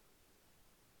got?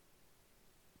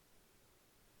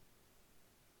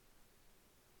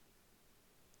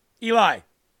 Eli.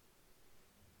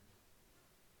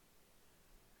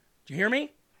 Did you hear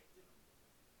me?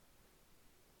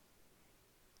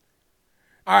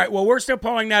 All right, well, we're still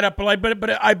pulling that up,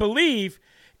 but I believe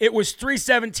it was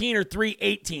 317 or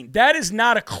 318. That is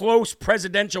not a close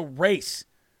presidential race.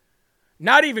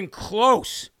 Not even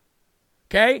close.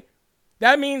 Okay?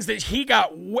 That means that he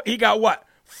got what?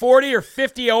 40 or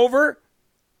 50 over?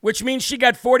 Which means she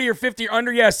got 40 or 50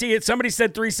 under. Yeah, see it. Somebody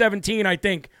said 317, I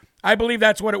think. I believe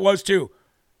that's what it was too.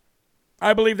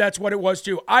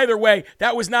 Either way,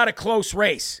 that was not a close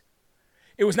race.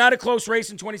 It was not a close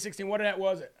race in 2016. What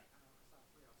was it?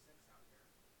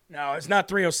 No, it's not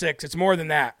 306. It's more than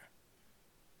that.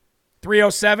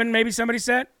 307, maybe somebody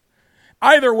said?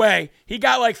 Either way, he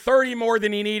got like 30 more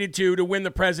than he needed to win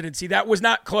the presidency. That was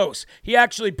not close. He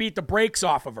actually beat the brakes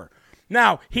off of her.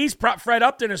 Now, Fred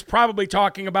Upton is probably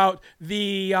talking about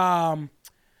the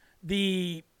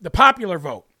popular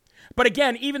vote. But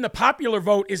again, even the popular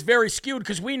vote is very skewed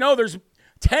because we know there's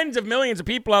tens of millions of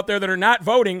people out there that are not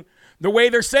voting the way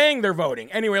they're saying they're voting.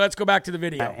 Anyway, let's go back to the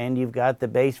video. And you've got the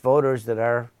base voters that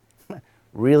are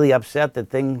really upset that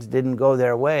things didn't go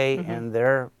their way, and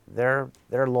they're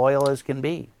loyal as can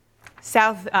be.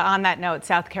 On that note,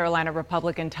 South Carolina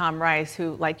Republican Tom Rice,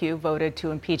 who, like you, voted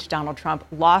to impeach Donald Trump,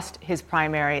 lost his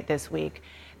primary this week.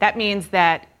 That means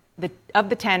that of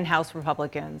the 10 House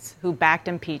Republicans who backed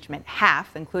impeachment,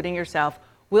 half, including yourself,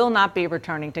 will not be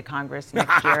returning to Congress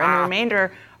next year. And the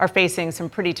remainder are facing some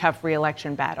pretty tough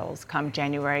re-election battles come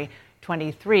January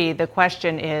 23. The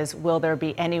question is, will there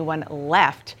be anyone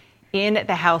left in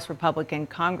the House Republican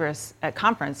conference,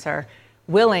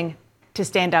 willing to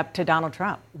stand up to Donald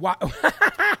Trump? Wow.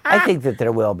 I think that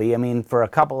there will be. I mean, for a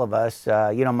couple of us,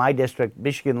 my district,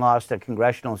 Michigan lost a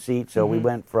congressional seat, so we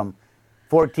went from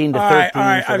 14 to 13. All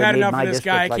right, so I've had enough of this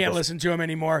guy. I like can't listen to him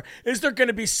anymore. Is there going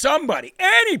to be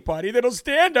anybody that'll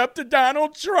stand up to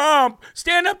Donald Trump?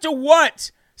 Stand up to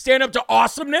what? Stand up to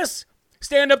awesomeness?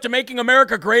 Stand up to making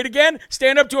America great again?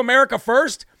 Stand up to America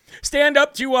first? Stand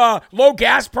up to low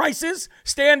gas prices?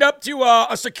 Stand up to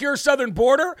a secure southern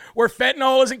border where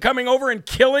fentanyl isn't coming over and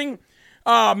killing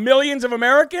millions of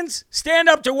Americans? Stand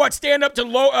up to what? Stand up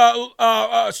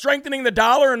to strengthening the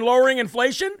dollar and lowering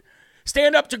inflation?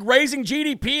 Stand up to raising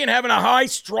GDP and having a high,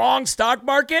 strong stock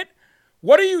market?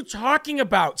 What are you talking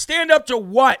about? Stand up to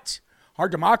what? Our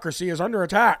democracy is under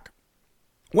attack.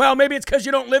 Well, maybe it's because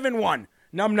you don't live in one.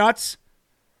 Numbnuts.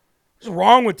 What's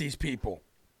wrong with these people?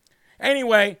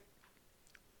 Anyway,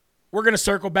 we're going to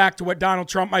circle back to what Donald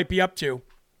Trump might be up to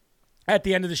at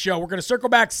the end of the show. We're going to circle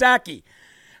back, Psaki,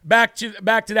 back to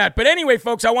that. But anyway,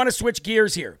 folks, I want to switch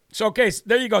gears here. So, okay,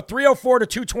 there you go, 304 to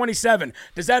 227.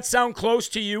 Does that sound close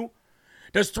to you?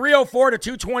 Does 304 to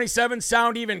 227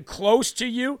 sound even close to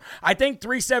you? I think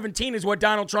 317 is what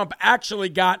Donald Trump actually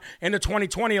got in the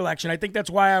 2020 election. I think that's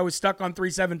why I was stuck on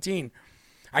 317.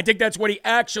 I think that's what he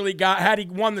actually got had he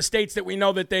won the states that we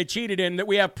know that they cheated in, that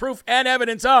we have proof and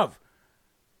evidence of.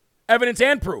 Evidence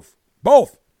and proof.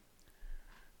 Both.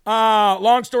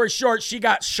 Long story short, she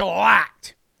got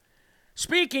shellacked.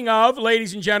 Speaking of,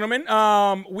 ladies and gentlemen,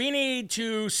 we need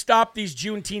to stop these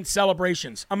Juneteenth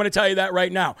celebrations. I'm going to tell you that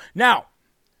right now. Now,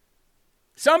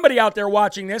 somebody out there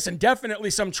watching this, and definitely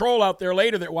some troll out there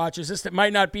later that watches this that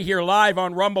might not be here live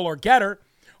on Rumble or Getter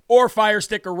or Fire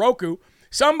Stick or Roku,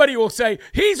 somebody will say,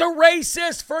 he's a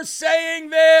racist for saying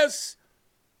this.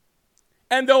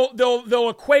 And they'll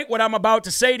equate what I'm about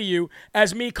to say to you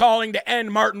as me calling to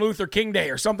end Martin Luther King Day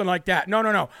or something like that.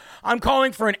 No. I'm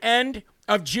calling for an end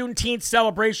of Juneteenth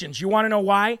celebrations. You want to know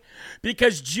why?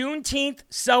 Because Juneteenth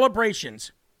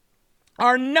celebrations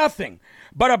are nothing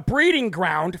but a breeding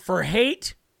ground for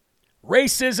hate,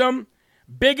 racism,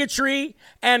 bigotry,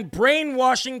 and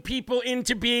brainwashing people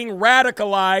into being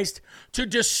radicalized to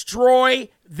destroy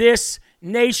this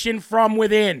nation from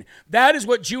within. That is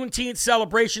what Juneteenth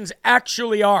celebrations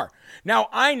actually are. Now,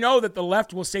 I know that the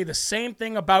left will say the same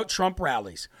thing about Trump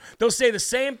rallies. They'll say the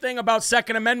same thing about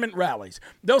Second Amendment rallies.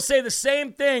 They'll say the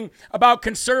same thing about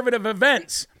conservative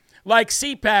events like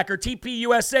CPAC or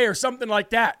TPUSA or something like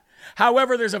that.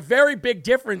 However, there's a very big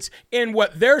difference in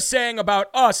what they're saying about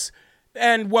us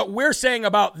and what we're saying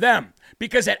about them.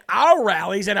 Because at our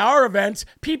rallies and our events,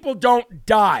 people don't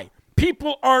die.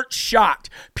 People aren't shot.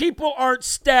 People aren't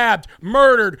stabbed,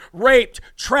 murdered, raped,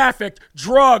 trafficked,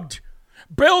 drugged.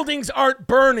 Buildings aren't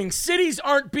burning. Cities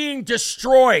aren't being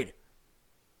destroyed.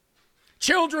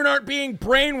 Children aren't being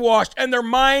brainwashed and their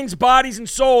minds, bodies, and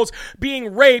souls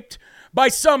being raped by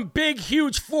some big,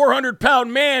 huge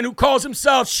 400-pound man who calls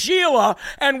himself Sheila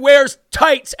and wears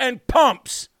tights and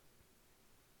pumps.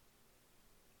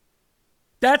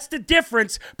 That's the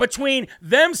difference between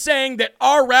them saying that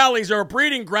our rallies are a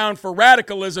breeding ground for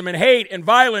radicalism and hate and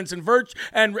violence and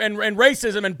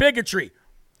racism and bigotry.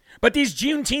 But these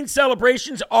Juneteenth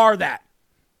celebrations are that.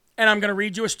 And I'm going to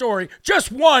read you a story,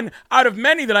 just one out of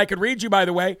many that I could read you, by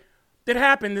the way, that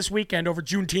happened this weekend over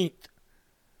Juneteenth.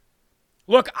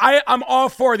 Look, I'm all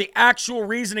for the actual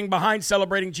reasoning behind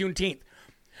celebrating Juneteenth.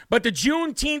 But the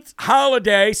Juneteenth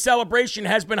holiday celebration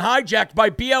has been hijacked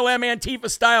by BLM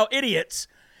Antifa-style idiots,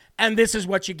 and this is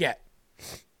what you get.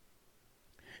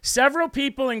 Several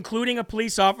people, including a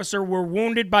police officer, were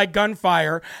wounded by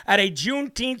gunfire at a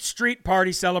Juneteenth street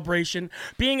party celebration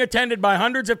being attended by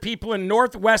hundreds of people in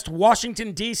northwest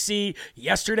Washington, D.C.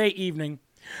 yesterday evening.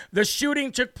 The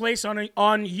shooting took place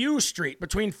on U Street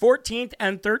between 14th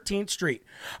and 13th Street,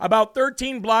 about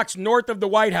 13 blocks north of the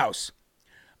White House.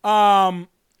 4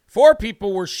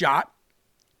 people were shot,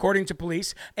 according to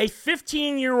police. A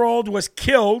 15-year-old was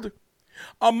killed.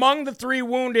 Among the 3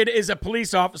 wounded is a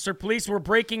police officer. Police were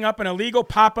breaking up an illegal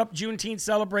pop-up Juneteenth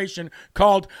celebration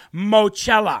called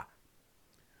Mochella.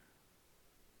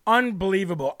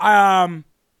 Unbelievable.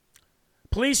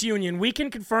 Police union, we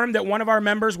can confirm that one of our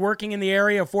members working in the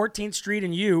area of 14th Street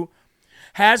and U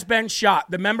has been shot.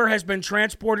 The member has been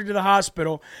transported to the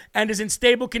hospital and is in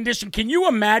stable condition. Can you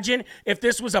imagine if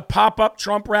this was a pop-up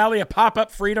Trump rally, a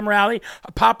pop-up freedom rally,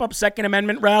 a pop-up Second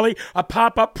Amendment rally, a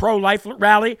pop-up pro-life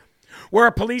rally, where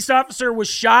a police officer was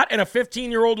shot and a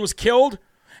 15-year-old was killed?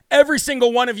 Every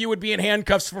single one of you would be in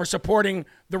handcuffs for supporting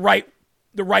the right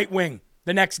wing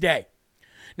the next day.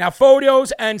 Now,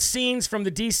 photos and scenes from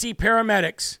the D.C.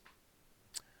 paramedics.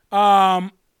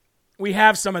 We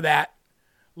have some of that.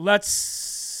 Let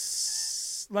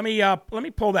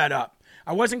me pull that up.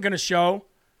 I wasn't going to show,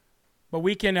 but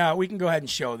we can go ahead and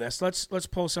show this. Let's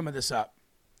pull some of this up.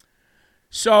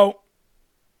 So,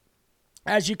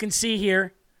 as you can see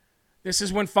here, this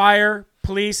is when fire,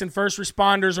 police, and first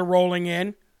responders are rolling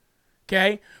in.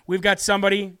 Okay, we've got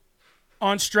somebody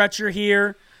on stretcher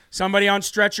here. Somebody on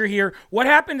stretcher here. What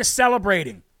happened to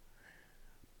celebrating?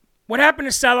 What happened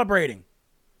to celebrating?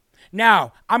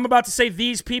 Now, I'm about to say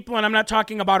these people, and I'm not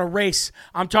talking about a race.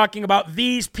 I'm talking about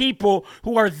these people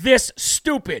who are this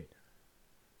stupid.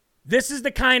 This is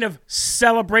the kind of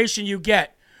celebration you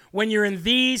get when you're in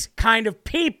these kind of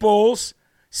people's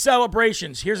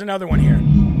celebrations. Here's another one here.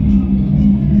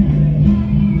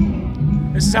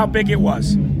 This is how big it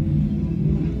was.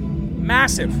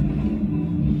 Massive.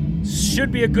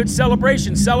 Should be a good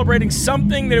celebration, celebrating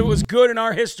something that was good in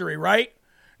our history, right?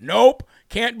 Nope,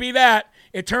 can't be that.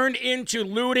 It turned into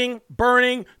looting,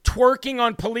 burning, twerking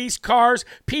on police cars,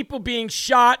 people being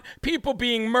shot, people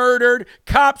being murdered,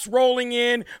 cops rolling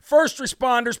in, first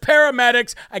responders,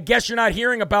 paramedics. I guess you're not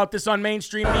hearing about this on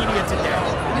mainstream media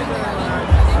today.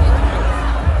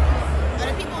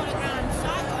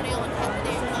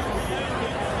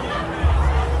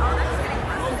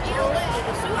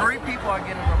 3 people are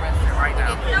getting arrested right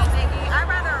now. No, Ziggy, I'd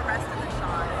rather arrested than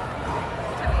shot,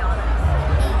 to be honest.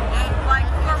 Like,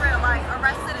 for real, like,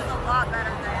 arrested is a lot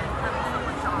better than having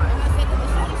someone shot.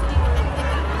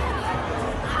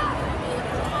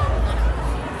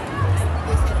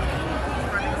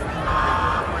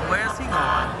 Where is he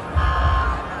going?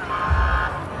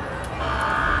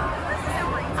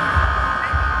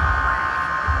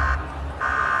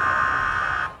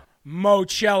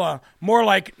 Mochella, more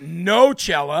like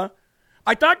no-chella.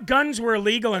 I thought guns were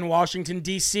illegal in Washington,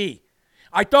 D.C.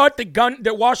 I thought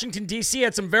that Washington, D.C.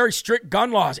 had some very strict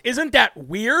gun laws. Isn't that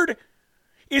weird?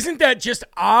 Isn't that just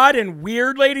odd and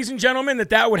weird, ladies and gentlemen,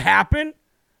 that would happen?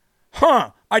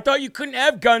 I thought you couldn't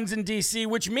have guns in D.C.,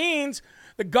 which means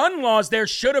the gun laws there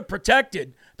should have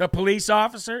protected the police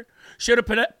officer, should have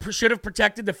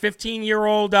protected the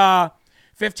 15-year-old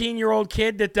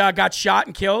kid that got shot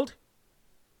and killed.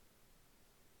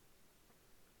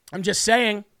 I'm just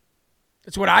saying.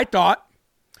 That's what I thought.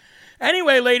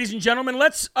 Anyway, ladies and gentlemen,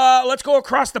 let's go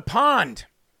across the pond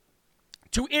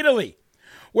to Italy,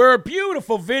 where a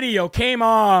beautiful video came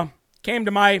to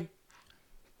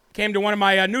one of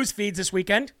my news feeds this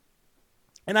weekend,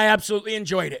 and I absolutely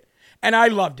enjoyed it, and I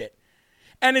loved it.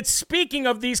 And it's speaking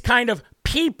of these kind of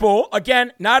people,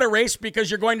 again, not a race, because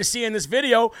you're going to see in this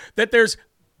video that there's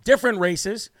different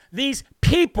races. These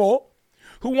people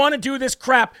who want to do this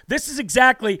crap, this is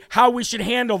exactly how we should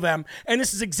handle them. And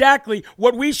this is exactly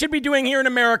what we should be doing here in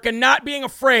America, not being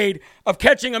afraid of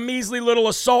catching a measly little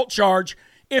assault charge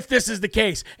if this is the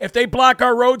case. If they block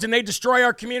our roads and they destroy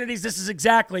our communities, this is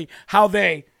exactly how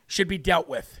they should be dealt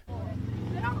with.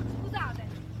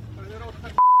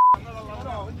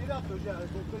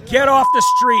 Get off the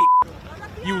street,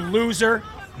 you loser.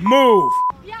 Move.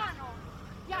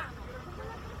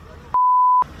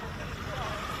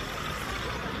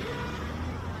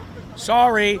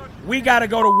 Sorry, we got to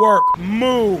go to work.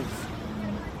 Move.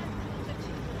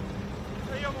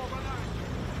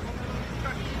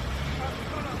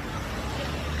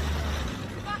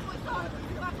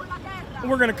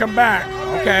 We're going to come back.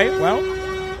 Okay, well.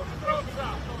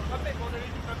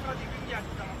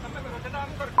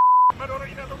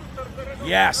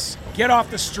 Yes, get off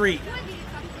the street.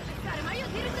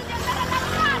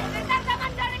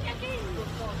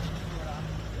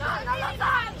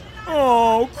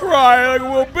 Oh, cry like a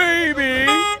little baby.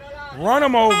 Run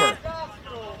him over.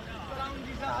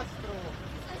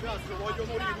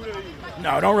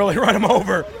 No, don't really run him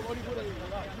over.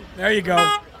 There you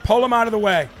go. Pull him out of the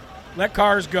way. Let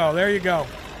cars go. There you go.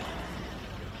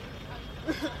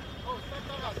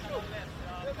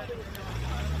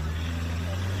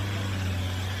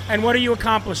 And what are you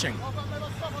accomplishing?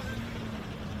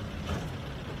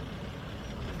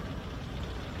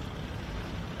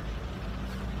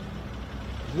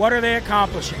 What are they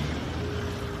accomplishing?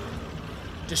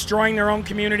 Destroying their own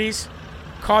communities?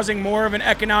 Causing more of an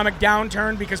economic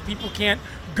downturn because people can't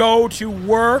go to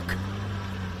work?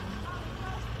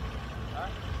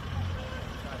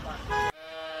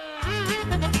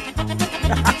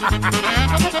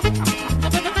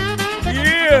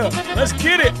 Yeah, let's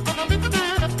get it.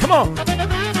 Come on.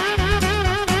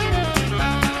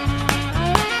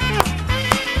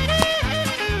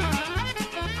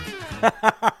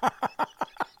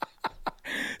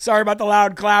 Sorry about the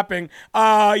loud clapping.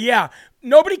 Yeah,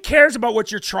 nobody cares about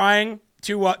what you're trying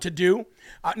to do.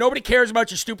 Nobody cares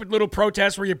about your stupid little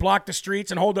protests where you block the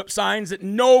streets and hold up signs that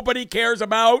nobody cares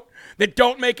about, that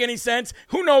don't make any sense.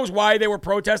 Who knows why they were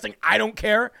protesting? I don't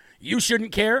care. You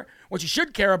shouldn't care. What you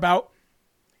should care about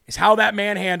is how that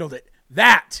man handled it.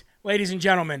 That, ladies and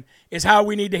gentlemen, is how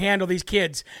we need to handle these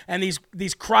kids and these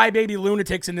crybaby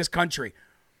lunatics in this country.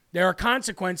 There are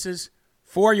consequences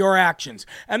for your actions.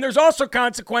 And there's also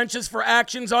consequences for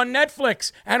actions on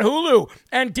Netflix and Hulu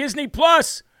and Disney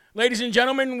Plus, ladies and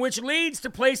gentlemen, which leads to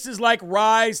places like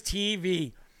Rise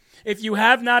TV. If you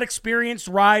have not experienced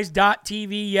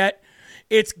Rise.tv yet,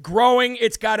 it's growing.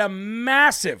 It's got a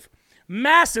massive,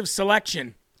 massive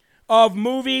selection of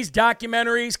movies,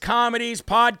 documentaries, comedies,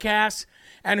 podcasts,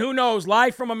 and who knows,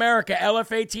 Live from America,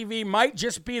 LFA TV, might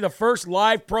just be the first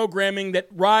live programming that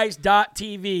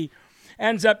Rise.tv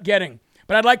ends up getting.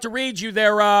 But I'd like to read you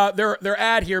their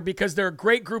ad here because they're a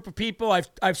great group of people.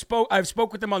 I've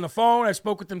spoke with them on the phone. I've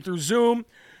spoke with them through Zoom.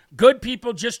 Good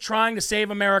people just trying to save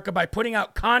America by putting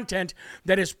out content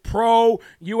that is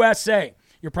pro-USA.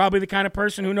 You're probably the kind of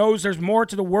person who knows there's more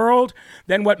to the world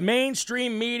than what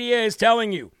mainstream media is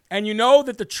telling you. And you know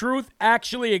that the truth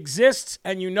actually exists,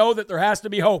 and you know that there has to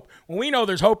be hope. Well, we know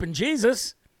there's hope in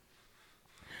Jesus.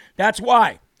 That's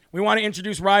why we want to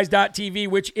introduce Rise.tv,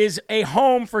 which is a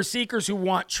home for seekers who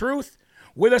want truth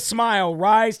with a smile.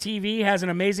 Rise TV has an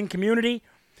amazing community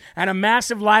and a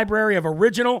massive library of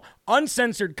original,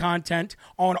 uncensored content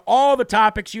on all the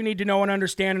topics you need to know and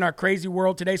understand in our crazy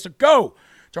world today. So go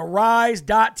to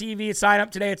Rise.tv, sign up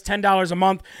today. It's $10 a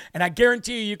month, and I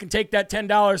guarantee you can take that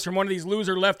 $10 from one of these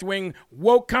loser left-wing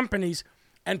woke companies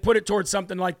and put it towards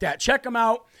something like that. Check them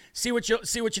out, see what you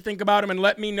think about them, and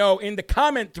let me know in the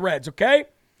comment threads, okay?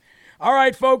 All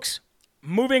right, folks,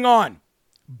 moving on.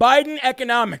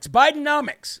 Bidenomics.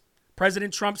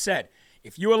 President Trump said,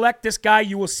 if you elect this guy,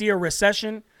 you will see a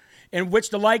recession in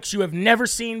which the likes you have never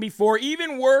seen before,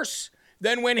 even worse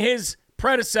than when his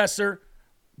predecessor,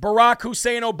 Barack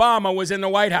Hussein Obama, was in the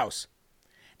White House.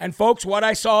 And folks, what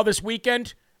I saw this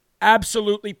weekend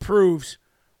absolutely proves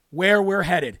where we're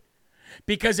headed.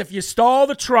 Because if you stall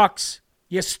the trucks,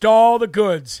 you stall the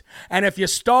goods. And if you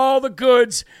stall the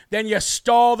goods, then you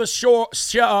stall the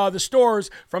stores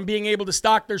from being able to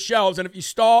stock their shelves. And if you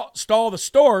stall the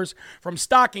stores from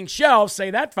stocking shelves, say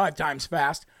that 5 times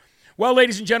fast, well,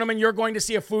 ladies and gentlemen, you're going to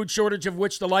see a food shortage of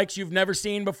which the likes you've never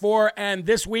seen before. And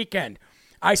this weekend,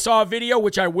 I saw a video,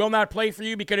 which I will not play for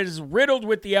you because it is riddled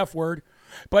with the F word,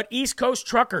 but East Coast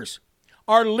truckers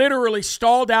are literally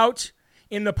stalled out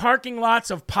in the parking lots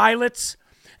of Pilots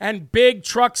and big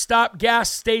truck stop gas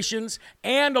stations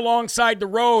and alongside the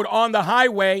road on the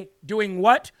highway doing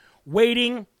what?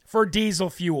 Waiting for diesel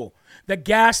fuel. The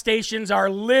gas stations are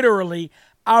literally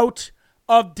out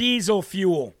of diesel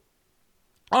fuel.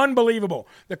 Unbelievable.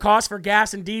 The cost for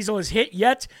gas and diesel has hit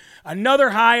yet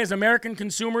another high as American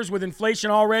consumers, with inflation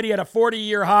already at a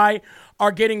 40-year high,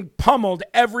 are getting pummeled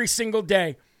every single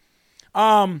day.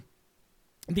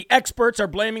 The experts are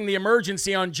blaming the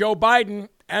emergency on Joe Biden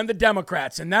and the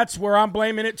Democrats, and that's where I'm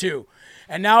blaming it too.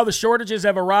 And now the shortages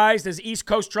have arisen as East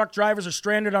Coast truck drivers are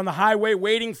stranded on the highway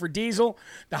waiting for diesel.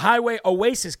 The Highway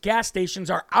Oasis gas stations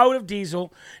are out of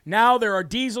diesel. Now there are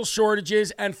diesel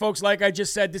shortages. And folks, like I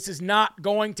just said, this is not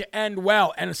going to end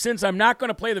well. And since I'm not going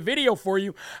to play the video for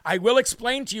you, I will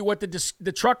explain to you what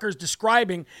the trucker's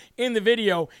describing in the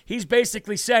video. He's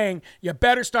basically saying, you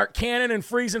better start canning and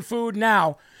freezing food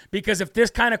now, because if this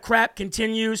kind of crap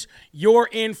continues, you're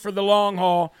in for the long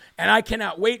haul. And I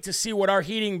cannot wait to see what our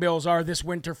heating bills are this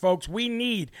winter, folks. We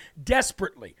need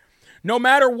desperately, no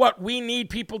matter what, we need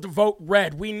people to vote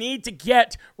red. We need to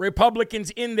get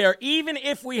Republicans in there, even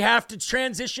if we have to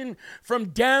transition from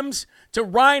Dems to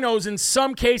rhinos in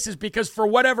some cases, because for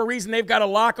whatever reason they've got a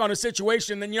lock on a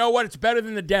situation. Then you know what? It's better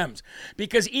than the Dems,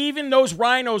 because even those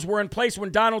rhinos were in place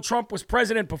when Donald Trump was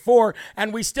president before,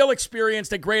 and we still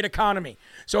experienced a great economy.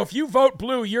 So if you vote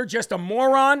blue, you're just a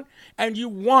moron, and you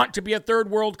want to be a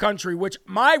third world country, which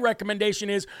my recommendation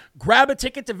is grab a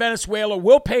ticket to Venezuela.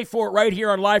 We'll pay for it right here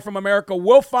on Live from America.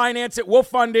 We'll finance it. We'll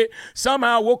fund it.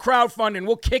 Somehow we'll crowdfund and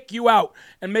we'll kick you out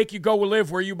and make you go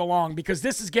live where you belong, because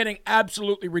this is getting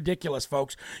absolutely ridiculous,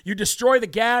 folks. You destroy the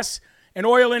gas and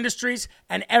oil industries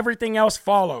and everything else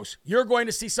follows. You're going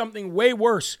to see something way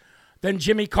worse than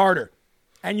Jimmy Carter.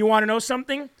 And you want to know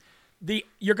something?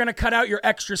 You're going to cut out your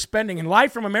extra spending. And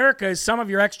Live from America is some of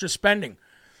your extra spending.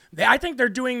 I think they're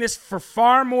doing this for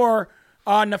far more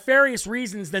nefarious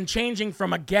reasons than changing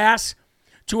from a gas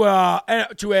to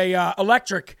a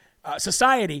electric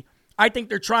society. I think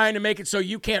they're trying to make it so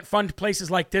you can't fund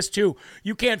places like this too.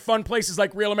 You can't fund places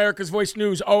like Real America's Voice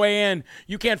News, OAN.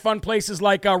 You can't fund places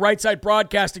like Right Side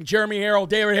Broadcasting, Jeremy Harrell,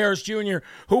 David Harris Jr.,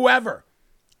 whoever.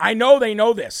 I know they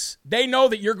know this. They know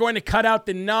that you're going to cut out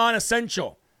the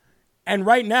non-essential. And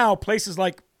right now, places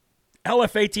like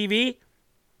LFA TV,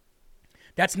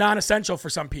 that's non-essential for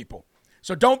some people.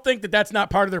 So don't think that that's not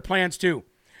part of their plans too.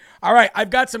 All right, I've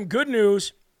got some good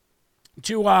news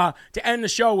to end the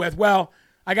show with. Well,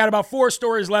 I got about 4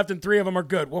 stories left, and 3 of them are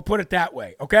good. We'll put it that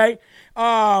way, okay?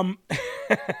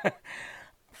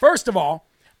 First of all,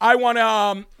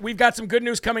 we've got some good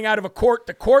news coming out of a court.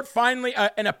 The court finally,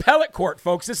 an appellate court,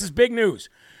 folks. This is big news.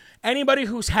 Anybody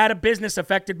who's had a business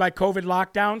affected by COVID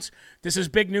lockdowns, this is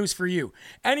big news for you.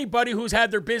 Anybody who's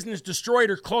had their business destroyed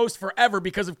or closed forever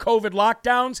because of COVID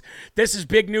lockdowns, this is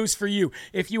big news for you.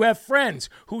 If you have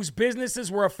friends whose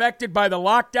businesses were affected by the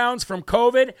lockdowns from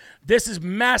COVID, this is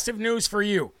massive news for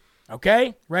you.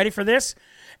 Okay? Ready for this?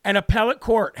 An appellate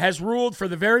court has ruled for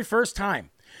the very first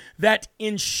time that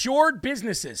insured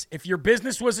businesses, if your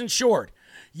business was insured,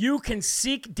 you can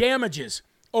seek damages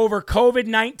over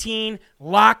COVID-19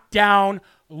 lockdown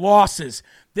losses.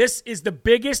 This is the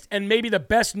biggest and maybe the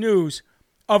best news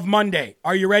of Monday.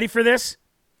 Are you ready for this?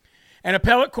 An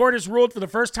appellate court has ruled for the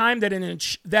first time that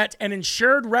an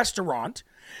insured restaurant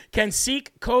can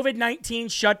seek COVID-19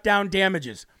 shutdown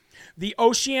damages. The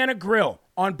Oceana Grill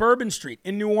on Bourbon Street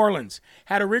in New Orleans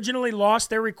had originally lost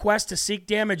their request to seek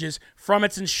damages from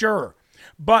its insurer,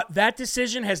 but that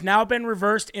decision has now been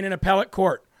reversed in an appellate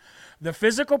court. The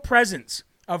physical presence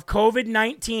of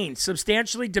COVID-19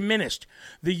 substantially diminished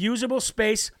the usable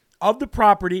space of the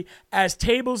property as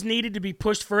tables needed to be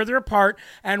pushed further apart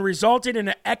and resulted in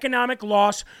an economic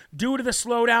loss due to the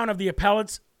slowdown of the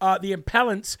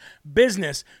appellant's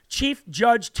business, Chief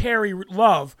Judge Terry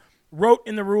Love wrote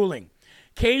in the ruling.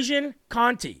 Cajun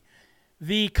Conti,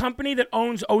 the company that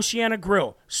owns Oceana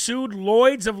Grill, sued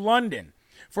Lloyd's of London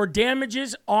for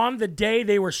damages on the day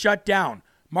they were shut down,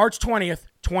 March 20th,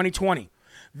 2020.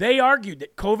 They argued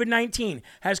that COVID-19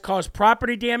 has caused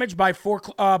property damage by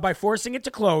forcing it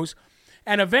to close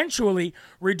and eventually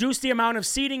reduced the amount of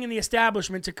seating in the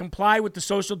establishment to comply with the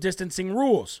social distancing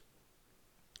rules.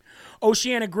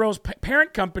 Oceana Grill's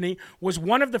parent company was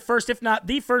one of the first, if not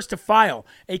the first, to file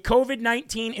a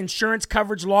COVID-19 insurance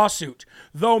coverage lawsuit,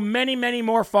 though many, many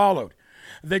more followed.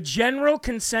 The general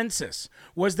consensus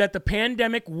was that the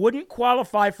pandemic wouldn't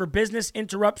qualify for business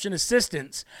interruption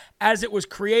assistance as it was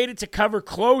created to cover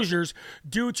closures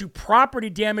due to property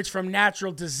damage from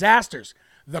natural disasters.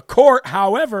 The court,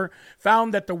 however,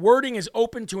 found that the wording is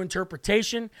open to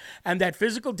interpretation and that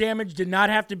physical damage did not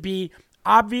have to be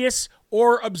obvious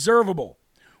or observable.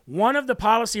 One of the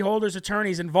policyholders'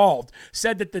 attorneys involved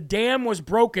said that the dam was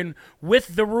broken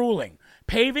with the ruling,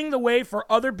 paving the way for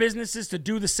other businesses to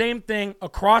do the same thing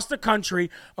across the country,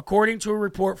 according to a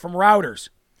report from Reuters.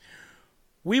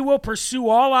 We will pursue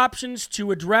all options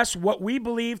to address what we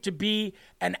believe to be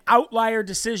an outlier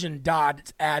decision,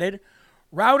 Dodd added.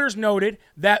 Reuters noted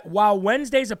that while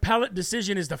Wednesday's appellate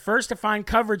decision is the first to find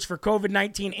coverage for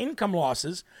COVID-19 income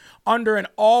losses under an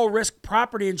all-risk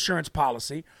property insurance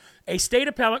policy, A state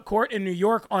appellate court in New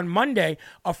York on Monday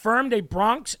affirmed a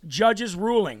Bronx judge's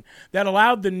ruling that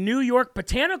allowed the New York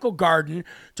Botanical Garden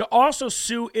to also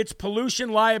sue its pollution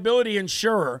liability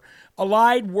insurer,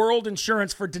 Allied World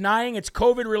Insurance, for denying its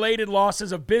COVID-related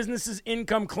losses of business's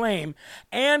income claim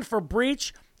and for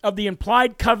breach of the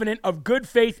implied covenant of good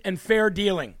faith and fair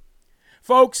dealing.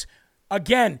 Folks,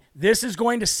 again, this is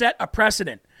going to set a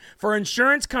precedent for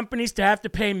insurance companies to have to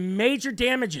pay major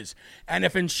damages. And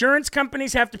if insurance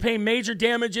companies have to pay major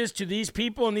damages to these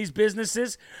people and these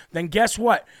businesses, then guess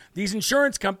what? These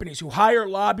insurance companies who hire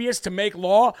lobbyists to make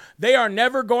law, they are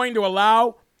never going to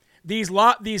allow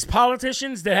these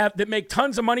politicians that make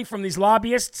tons of money from these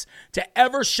lobbyists to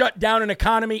ever shut down an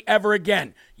economy ever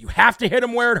again. You have to hit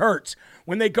them where it hurts.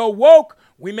 When they go woke,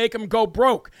 we make them go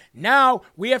broke. Now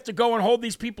we have to go and hold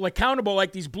these people accountable,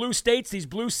 like these blue states, these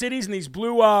blue cities, and these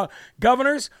blue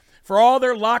governors for all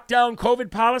their lockdown COVID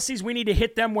policies. We need to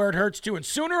hit them where it hurts too. And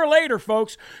sooner or later,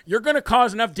 folks, you're going to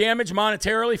cause enough damage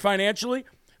monetarily, financially,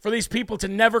 for these people to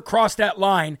never cross that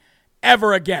line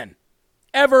ever again.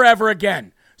 Ever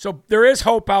again. So there is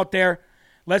hope out there.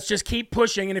 Let's just keep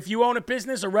pushing. And if you own a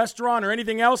business, a restaurant, or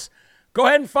anything else, go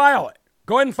ahead and file it.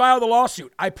 Go ahead and file the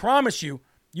lawsuit. I promise you,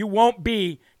 you won't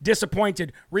be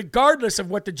disappointed, regardless of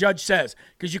what the judge says,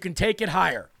 because you can take it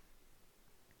higher.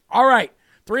 All right,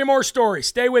 3 more stories.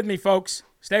 Stay with me, folks.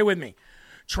 Stay with me.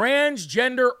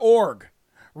 Transgender.org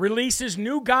releases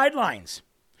new guidelines,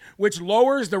 which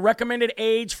lowers the recommended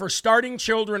age for starting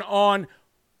children on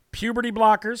puberty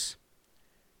blockers,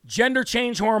 gender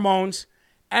change hormones,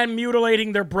 and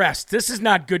mutilating their breasts. This is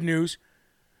not good news.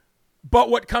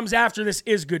 But what comes after this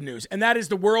is good news, and that is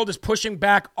the world is pushing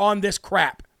back on this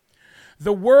crap.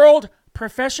 The World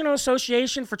Professional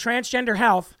Association for Transgender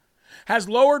Health has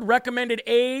lowered the recommended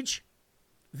age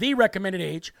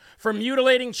for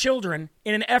mutilating children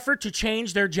in an effort to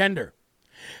change their gender.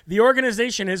 The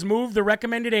organization has moved the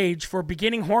recommended age for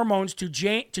beginning hormones to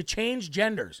change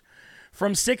genders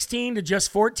from 16 to just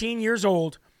 14 years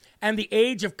old, and the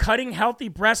age of cutting healthy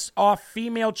breasts off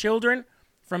female children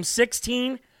from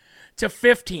 16 to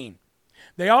 15.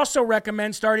 They also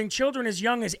recommend starting children as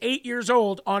young as 8 years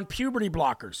old on puberty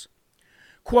blockers.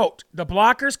 Quote, the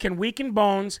blockers can weaken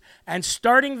bones, and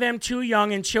starting them too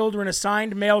young in children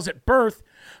assigned males at birth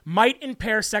might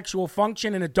impair sexual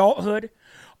function in adulthood,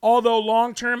 although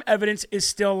long-term evidence is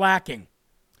still lacking.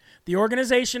 The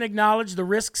organization acknowledged the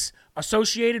risks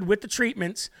associated with the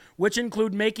treatments, which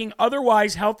include making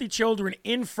otherwise healthy children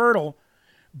infertile,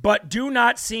 but do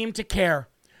not seem to care.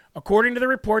 According to the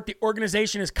report, the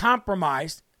organization is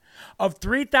comprised of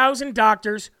 3,000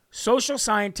 doctors, social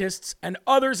scientists, and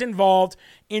others involved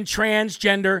in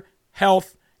transgender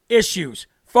health issues.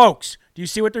 Folks, do you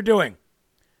see what they're doing?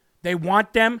 They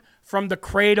want them from the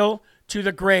cradle to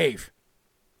the grave.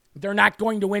 They're not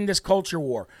going to win this culture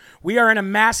war. We are in a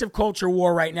massive culture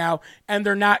war right now, and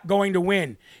they're not going to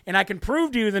win. And I can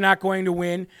prove to you they're not going to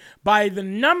win by the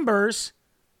numbers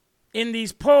in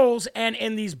these polls and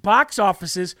in these box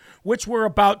offices, which we're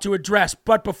about to address.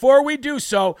 But before we do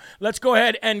so, let's go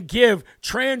ahead and give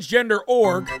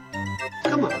Transgender.org.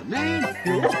 Come on, man.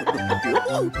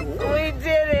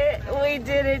 We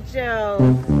did it, Joe.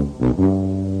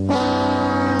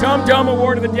 Dumb Dumb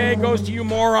Award of the Day goes to you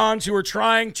morons who are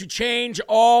trying to change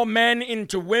all men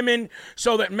into women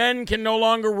so that men can no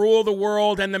longer rule the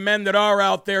world, and the men that are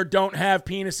out there don't have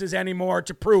penises anymore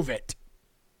to prove it.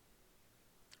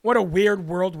 What a weird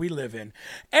world we live in.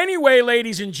 Anyway,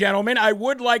 ladies and gentlemen, I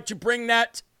would like to bring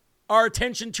our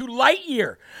attention to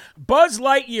Lightyear. Buzz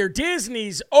Lightyear,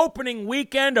 Disney's opening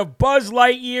weekend of Buzz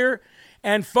Lightyear.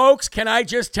 And folks, can I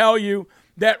just tell you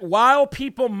that while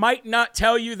people might not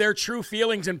tell you their true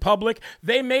feelings in public,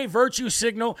 they may virtue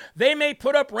signal, they may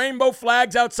put up rainbow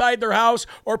flags outside their house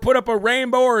or put up a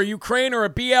rainbow or a Ukraine or a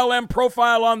BLM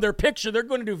profile on their picture. They're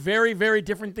going to do very, very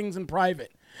different things in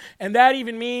private. And that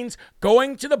even means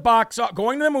going to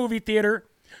the movie theater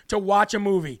to watch a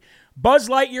movie. Buzz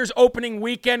Lightyear's opening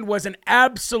weekend was an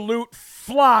absolute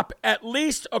flop, at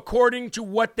least according to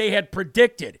what they had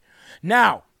predicted.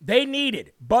 Now, they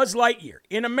needed Buzz Lightyear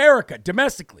in America,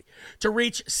 domestically, to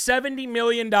reach $70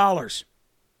 million.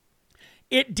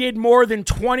 It did more than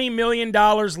 $20 million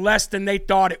less than they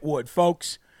thought it would,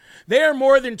 folks. They are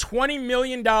more than $20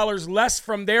 million less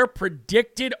from their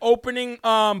predicted opening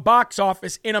box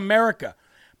office in America.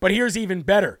 But here's even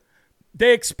better.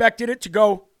 They expected it to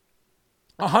go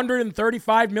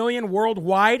 $135 million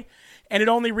worldwide, and it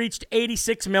only reached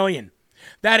 $86 million.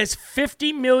 That is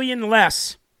 $50 million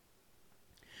less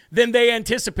than they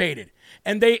anticipated.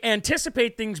 And they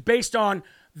anticipate things based on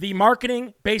the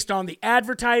marketing, based on the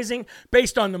advertising,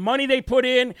 based on the money they put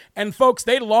in. And folks,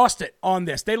 they lost it on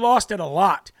this. They lost it a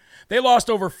lot. They lost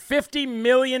over $50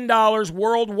 million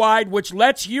worldwide, which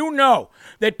lets you know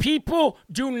that people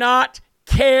do not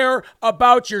care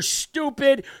about your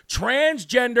stupid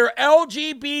transgender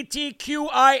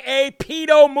LGBTQIA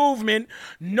pedo movement.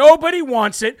 Nobody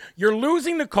wants it. You're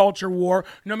losing the culture war.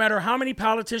 No matter how many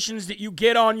politicians that you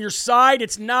get on your side,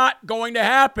 it's not going to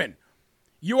happen.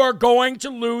 You are going to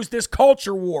lose this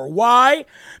culture war. Why?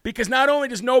 Because not only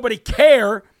does nobody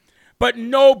care, but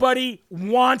nobody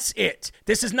wants it.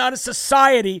 This is not a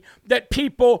society that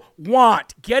people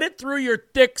want. Get it through your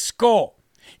thick skull.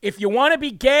 If you want to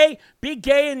be gay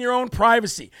in your own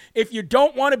privacy. If you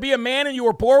don't want to be a man and you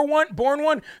were born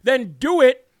one, then do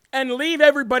it and leave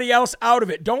everybody else out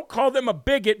of it. Don't call them a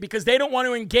bigot because they don't want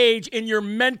to engage in your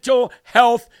mental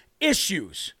health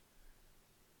issues.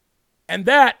 And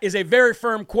that is a very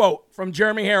firm quote from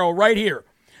Jeremy Harrell right here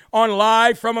on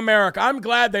Live from America. I'm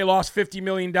glad they lost $50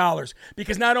 million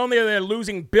because not only are they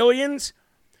losing billions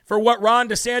for what Ron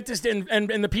DeSantis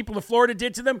and the people of Florida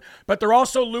did to them, but they're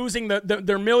also losing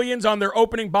their millions on their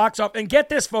opening box office. And get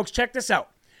this, folks, check this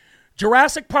out.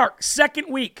 Jurassic Park,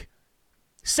 second week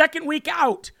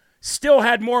out, still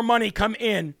had more money come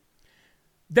in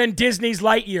than Disney's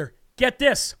Lightyear. Get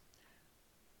this.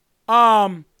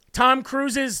 Tom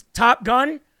Cruise's Top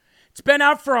Gun, it's been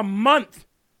out for a month,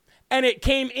 and it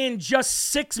came in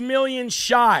just $6 million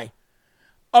shy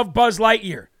of Buzz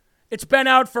Lightyear. It's been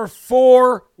out for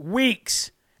 4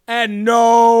 weeks, and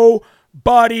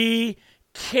nobody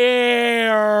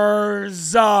cares.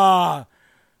 So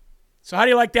how do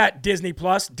you like that, Disney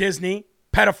Plus, Disney,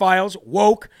 pedophiles,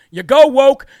 woke? You go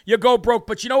woke, you go broke.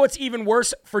 But you know what's even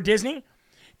worse for Disney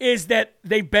is that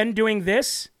they've been doing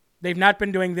this. They've not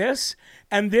been doing this.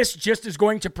 And this just is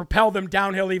going to propel them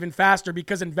downhill even faster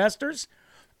because investors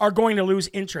are going to lose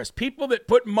interest. People that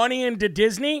put money into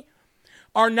Disney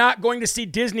are not going to see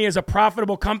Disney as a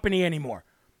profitable company anymore.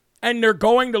 And they're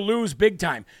going to lose big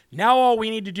time. Now all we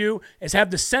need to do is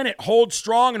have the Senate hold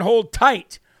strong and hold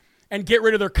tight and get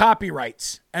rid of their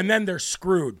copyrights. And then they're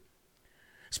screwed.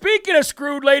 Speaking of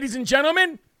screwed, ladies and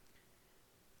gentlemen,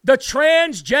 the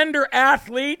transgender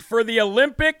athlete for the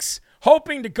Olympics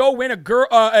hoping to go win a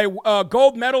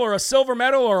gold medal or a silver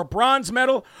medal or a bronze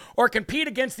medal or compete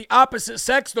against the opposite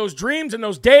sex. Those dreams and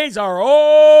those days are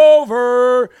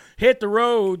over. Hit the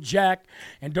road, Jack,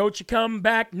 and don't you come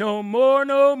back no more,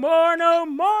 no more, no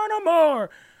more, no more.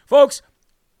 Folks,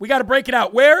 we got to break it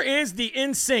out. Where is the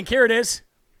NSYNC? Here it is.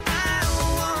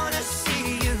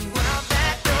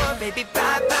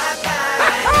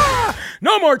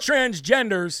 No more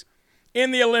transgenders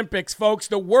in the Olympics, folks.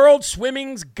 The world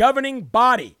swimming's governing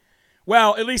body.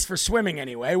 Well, at least for swimming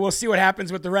anyway. We'll see what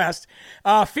happens with the rest.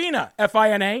 FINA,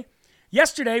 F-I-N-A,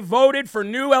 yesterday voted for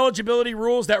new eligibility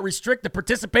rules that restrict the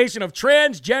participation of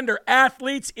transgender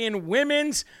athletes in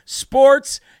women's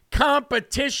sports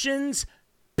competitions,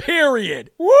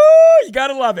 period. Woo! You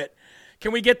gotta love it.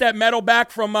 Can we get that medal back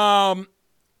from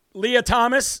Leonard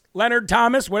Thomas,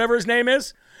 whatever his name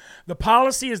is? The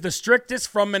policy is the strictest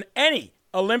from any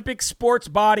Olympic sports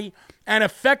body and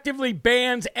effectively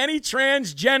bans any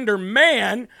transgender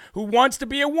man who wants to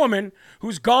be a woman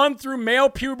who's gone through male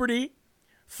puberty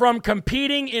from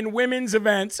competing in women's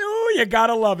events. Ooh, you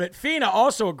gotta love it. FINA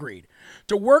also agreed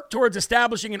to work towards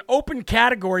establishing an open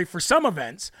category for some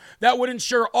events that would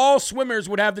ensure all swimmers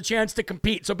would have the chance to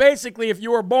compete. So basically, if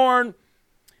you were born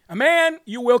a man,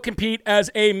 you will compete as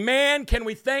a man. Can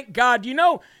we thank God? You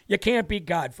know, you can't beat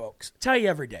God, folks. I tell you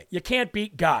every day, you can't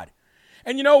beat God.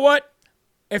 And you know what?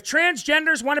 If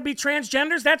transgenders want to be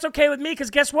transgenders, that's okay with me because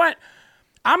guess what?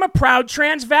 I'm a proud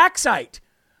trans-vaxxite.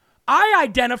 I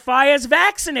identify as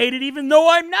vaccinated even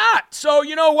though I'm not. So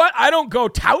you know what? I don't go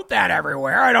tout that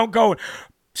everywhere. I don't go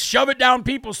shove it down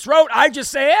people's throat. I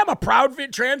just say, hey, I'm a proud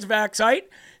trans-vaxxite,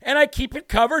 and I keep it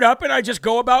covered up, and I just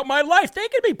go about my life. They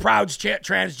can be proud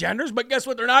transgenders, but guess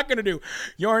what they're not going to do?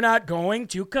 You're not going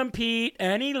to compete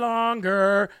any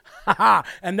longer.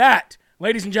 And that,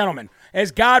 ladies and gentlemen,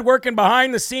 is God working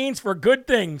behind the scenes for good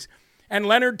things. And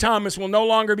Leonard Thomas will no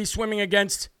longer be swimming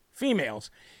against females.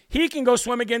 He can go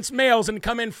swim against males and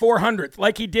come in 400th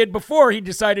like he did before he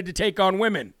decided to take on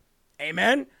women.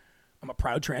 Amen? I'm a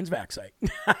proud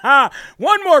trans-vaxxite.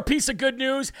 One more piece of good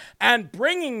news and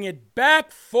bringing it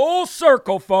back full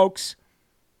circle, folks.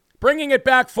 Bringing it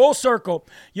back full circle.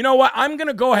 You know what? I'm going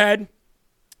to go ahead,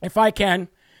 if I can,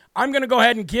 I'm going to go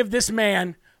ahead and give this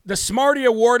man the Smarty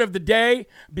Award of the day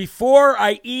before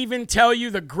I even tell you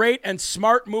the great and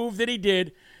smart move that he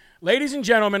did. Ladies and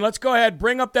gentlemen, let's go ahead,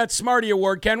 bring up that Smarty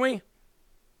Award, can we?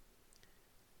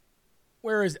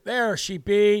 Where is it? There she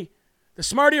be. The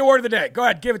Smarty Award of the day. Go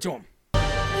ahead, give it to him.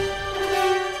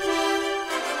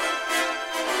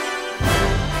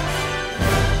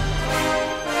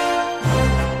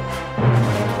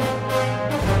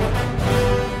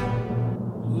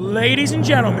 Ladies and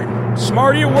gentlemen,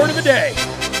 Smarty Award of the day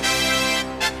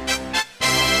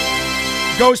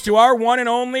goes to our one and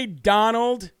only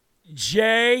Donald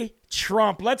J.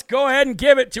 Trump. Let's go ahead and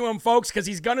give it to him, folks, because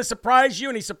he's going to surprise you,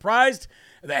 and he surprised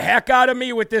the heck out of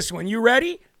me with this one. You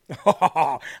ready?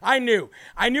 I knew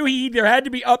he either had to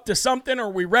be up to something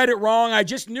or we read it wrong. I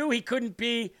just knew he couldn't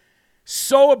be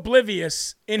so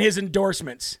oblivious in his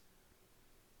endorsements.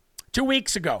 2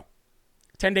 weeks ago,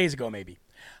 10 days ago maybe,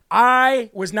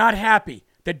 I was not happy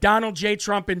that Donald J.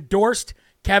 Trump endorsed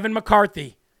Kevin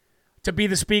McCarthy to be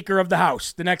the Speaker of the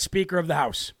House, the next Speaker of the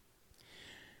House.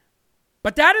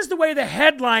 But that is the way the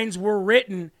headlines were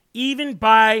written, even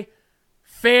by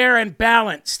fair and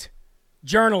balanced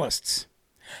journalists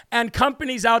and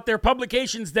companies out there,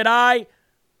 publications that I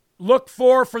look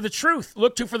to for the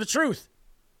truth.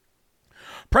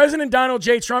 President Donald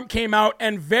J. Trump came out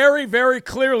and very, very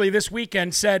clearly this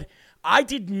weekend said, I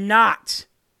did not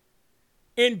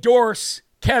endorse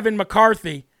Kevin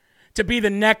McCarthy to be the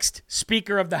next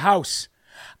Speaker of the House.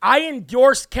 I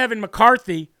endorsed Kevin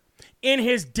McCarthy in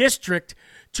his district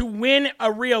to win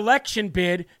a re-election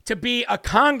bid to be a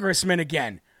congressman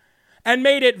again, and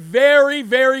made it very,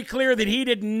 very clear that he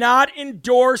did not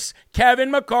endorse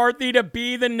Kevin McCarthy to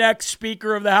be the next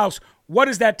Speaker of the House. What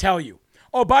does that tell you?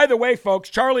 Oh, by the way, folks,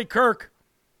 Charlie Kirk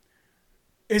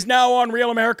is now on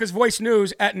Real America's Voice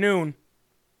News at noon.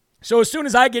 So as soon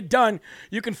as I get done,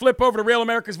 you can flip over to Real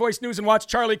America's Voice News and watch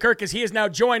Charlie Kirk, as he has now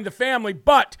joined the family.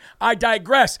 But I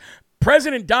digress.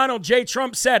 President Donald J.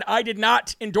 Trump said, I did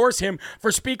not endorse him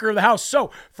for Speaker of the House.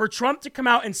 So for Trump to come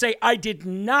out and say, I did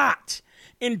not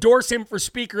endorse him for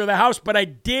Speaker of the House, but I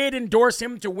did endorse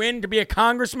him to win to be a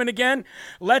congressman again,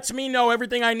 lets me know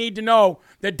everything I need to know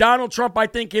that Donald Trump, I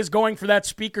think, is going for that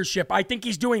speakership. I think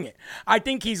he's doing it. I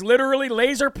think he's literally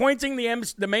laser pointing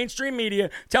the mainstream media,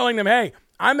 telling them, hey,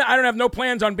 I don't have no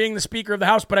plans on being the Speaker of the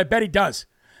House, but I bet he does.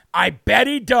 I bet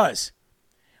he does.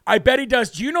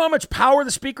 Do you know how much power the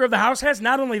Speaker of the House has?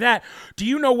 Not only that, do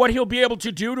you know what he'll be able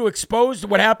to do to expose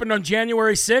what happened on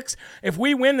January 6th? If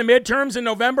we win the midterms in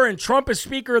November and Trump is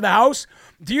Speaker of the House,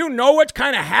 do you know what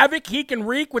kind of havoc he can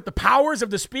wreak with the powers of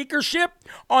the speakership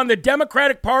on the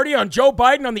Democratic Party, on Joe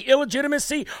Biden, on the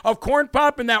illegitimacy of Corn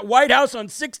Pop in that White House on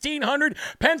 1600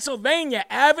 Pennsylvania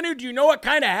Avenue? Do you know what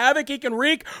kind of havoc he can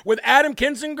wreak with Adam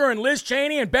Kinzinger and Liz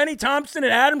Cheney and Benny Thompson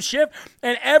and Adam Schiff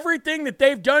and everything that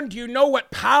they've done? Do you know what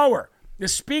power the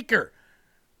Speaker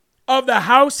of the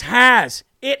House has?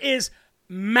 It is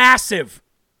massive.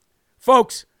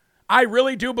 Folks, I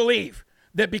really do believe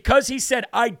that because he said,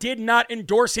 I did not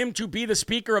endorse him to be the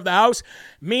Speaker of the House,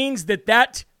 means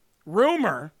that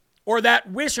rumor or that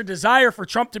wish or desire for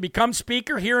Trump to become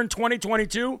Speaker here in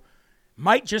 2022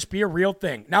 might just be a real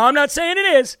thing. Now, I'm not saying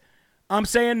it is. I'm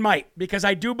saying might, because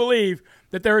I do believe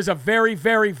that there is a very,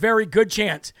 very, very good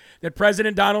chance that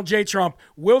President Donald J. Trump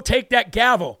will take that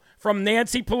gavel from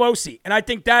Nancy Pelosi. And I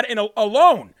think that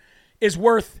alone is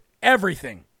worth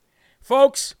everything.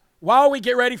 Folks, while we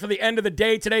get ready for the end of the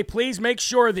day today, please make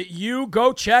sure that you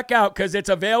go check out, because it's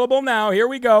available now. Here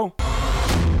we go.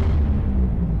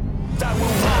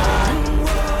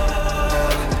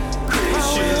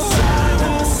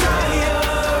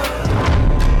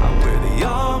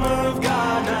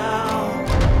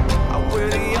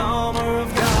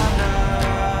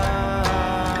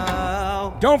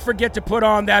 Don't forget to put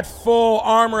on that full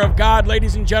armor of God,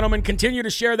 ladies and gentlemen. Continue to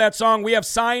share that song. We have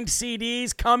signed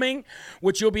CDs coming,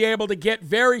 which you'll be able to get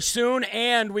very soon.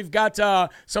 And we've got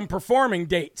some performing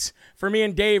dates for me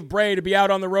and Dave Bray to be out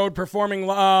on the road performing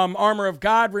Armor of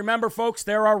God. Remember, folks,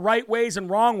 there are right ways and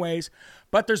wrong ways,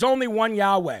 but there's only one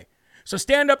Yahweh. So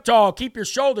stand up tall, keep your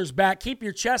shoulders back, keep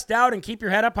your chest out, and keep your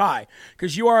head up high,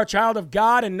 because you are a child of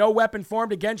God, and no weapon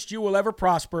formed against you will ever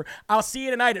prosper. I'll see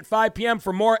you tonight at 5 p.m.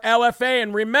 for more LFA.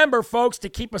 And remember, folks, to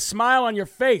keep a smile on your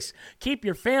face, keep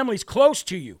your families close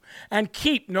to you, and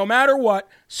keep, no matter what,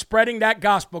 spreading that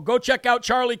gospel. Go check out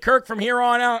Charlie Kirk from here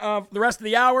on out the rest of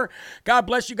the hour. God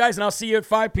bless you guys, and I'll see you at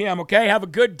 5 p.m., okay? Have a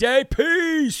good day.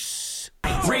 Peace.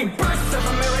 Rebirth of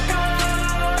America.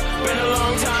 Been a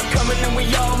long time coming, and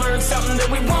we all learned something that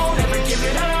we won't ever give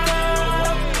it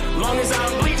up. Long as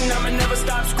I'm bleeding, I'ma never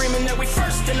stop screaming that we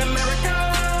first in America.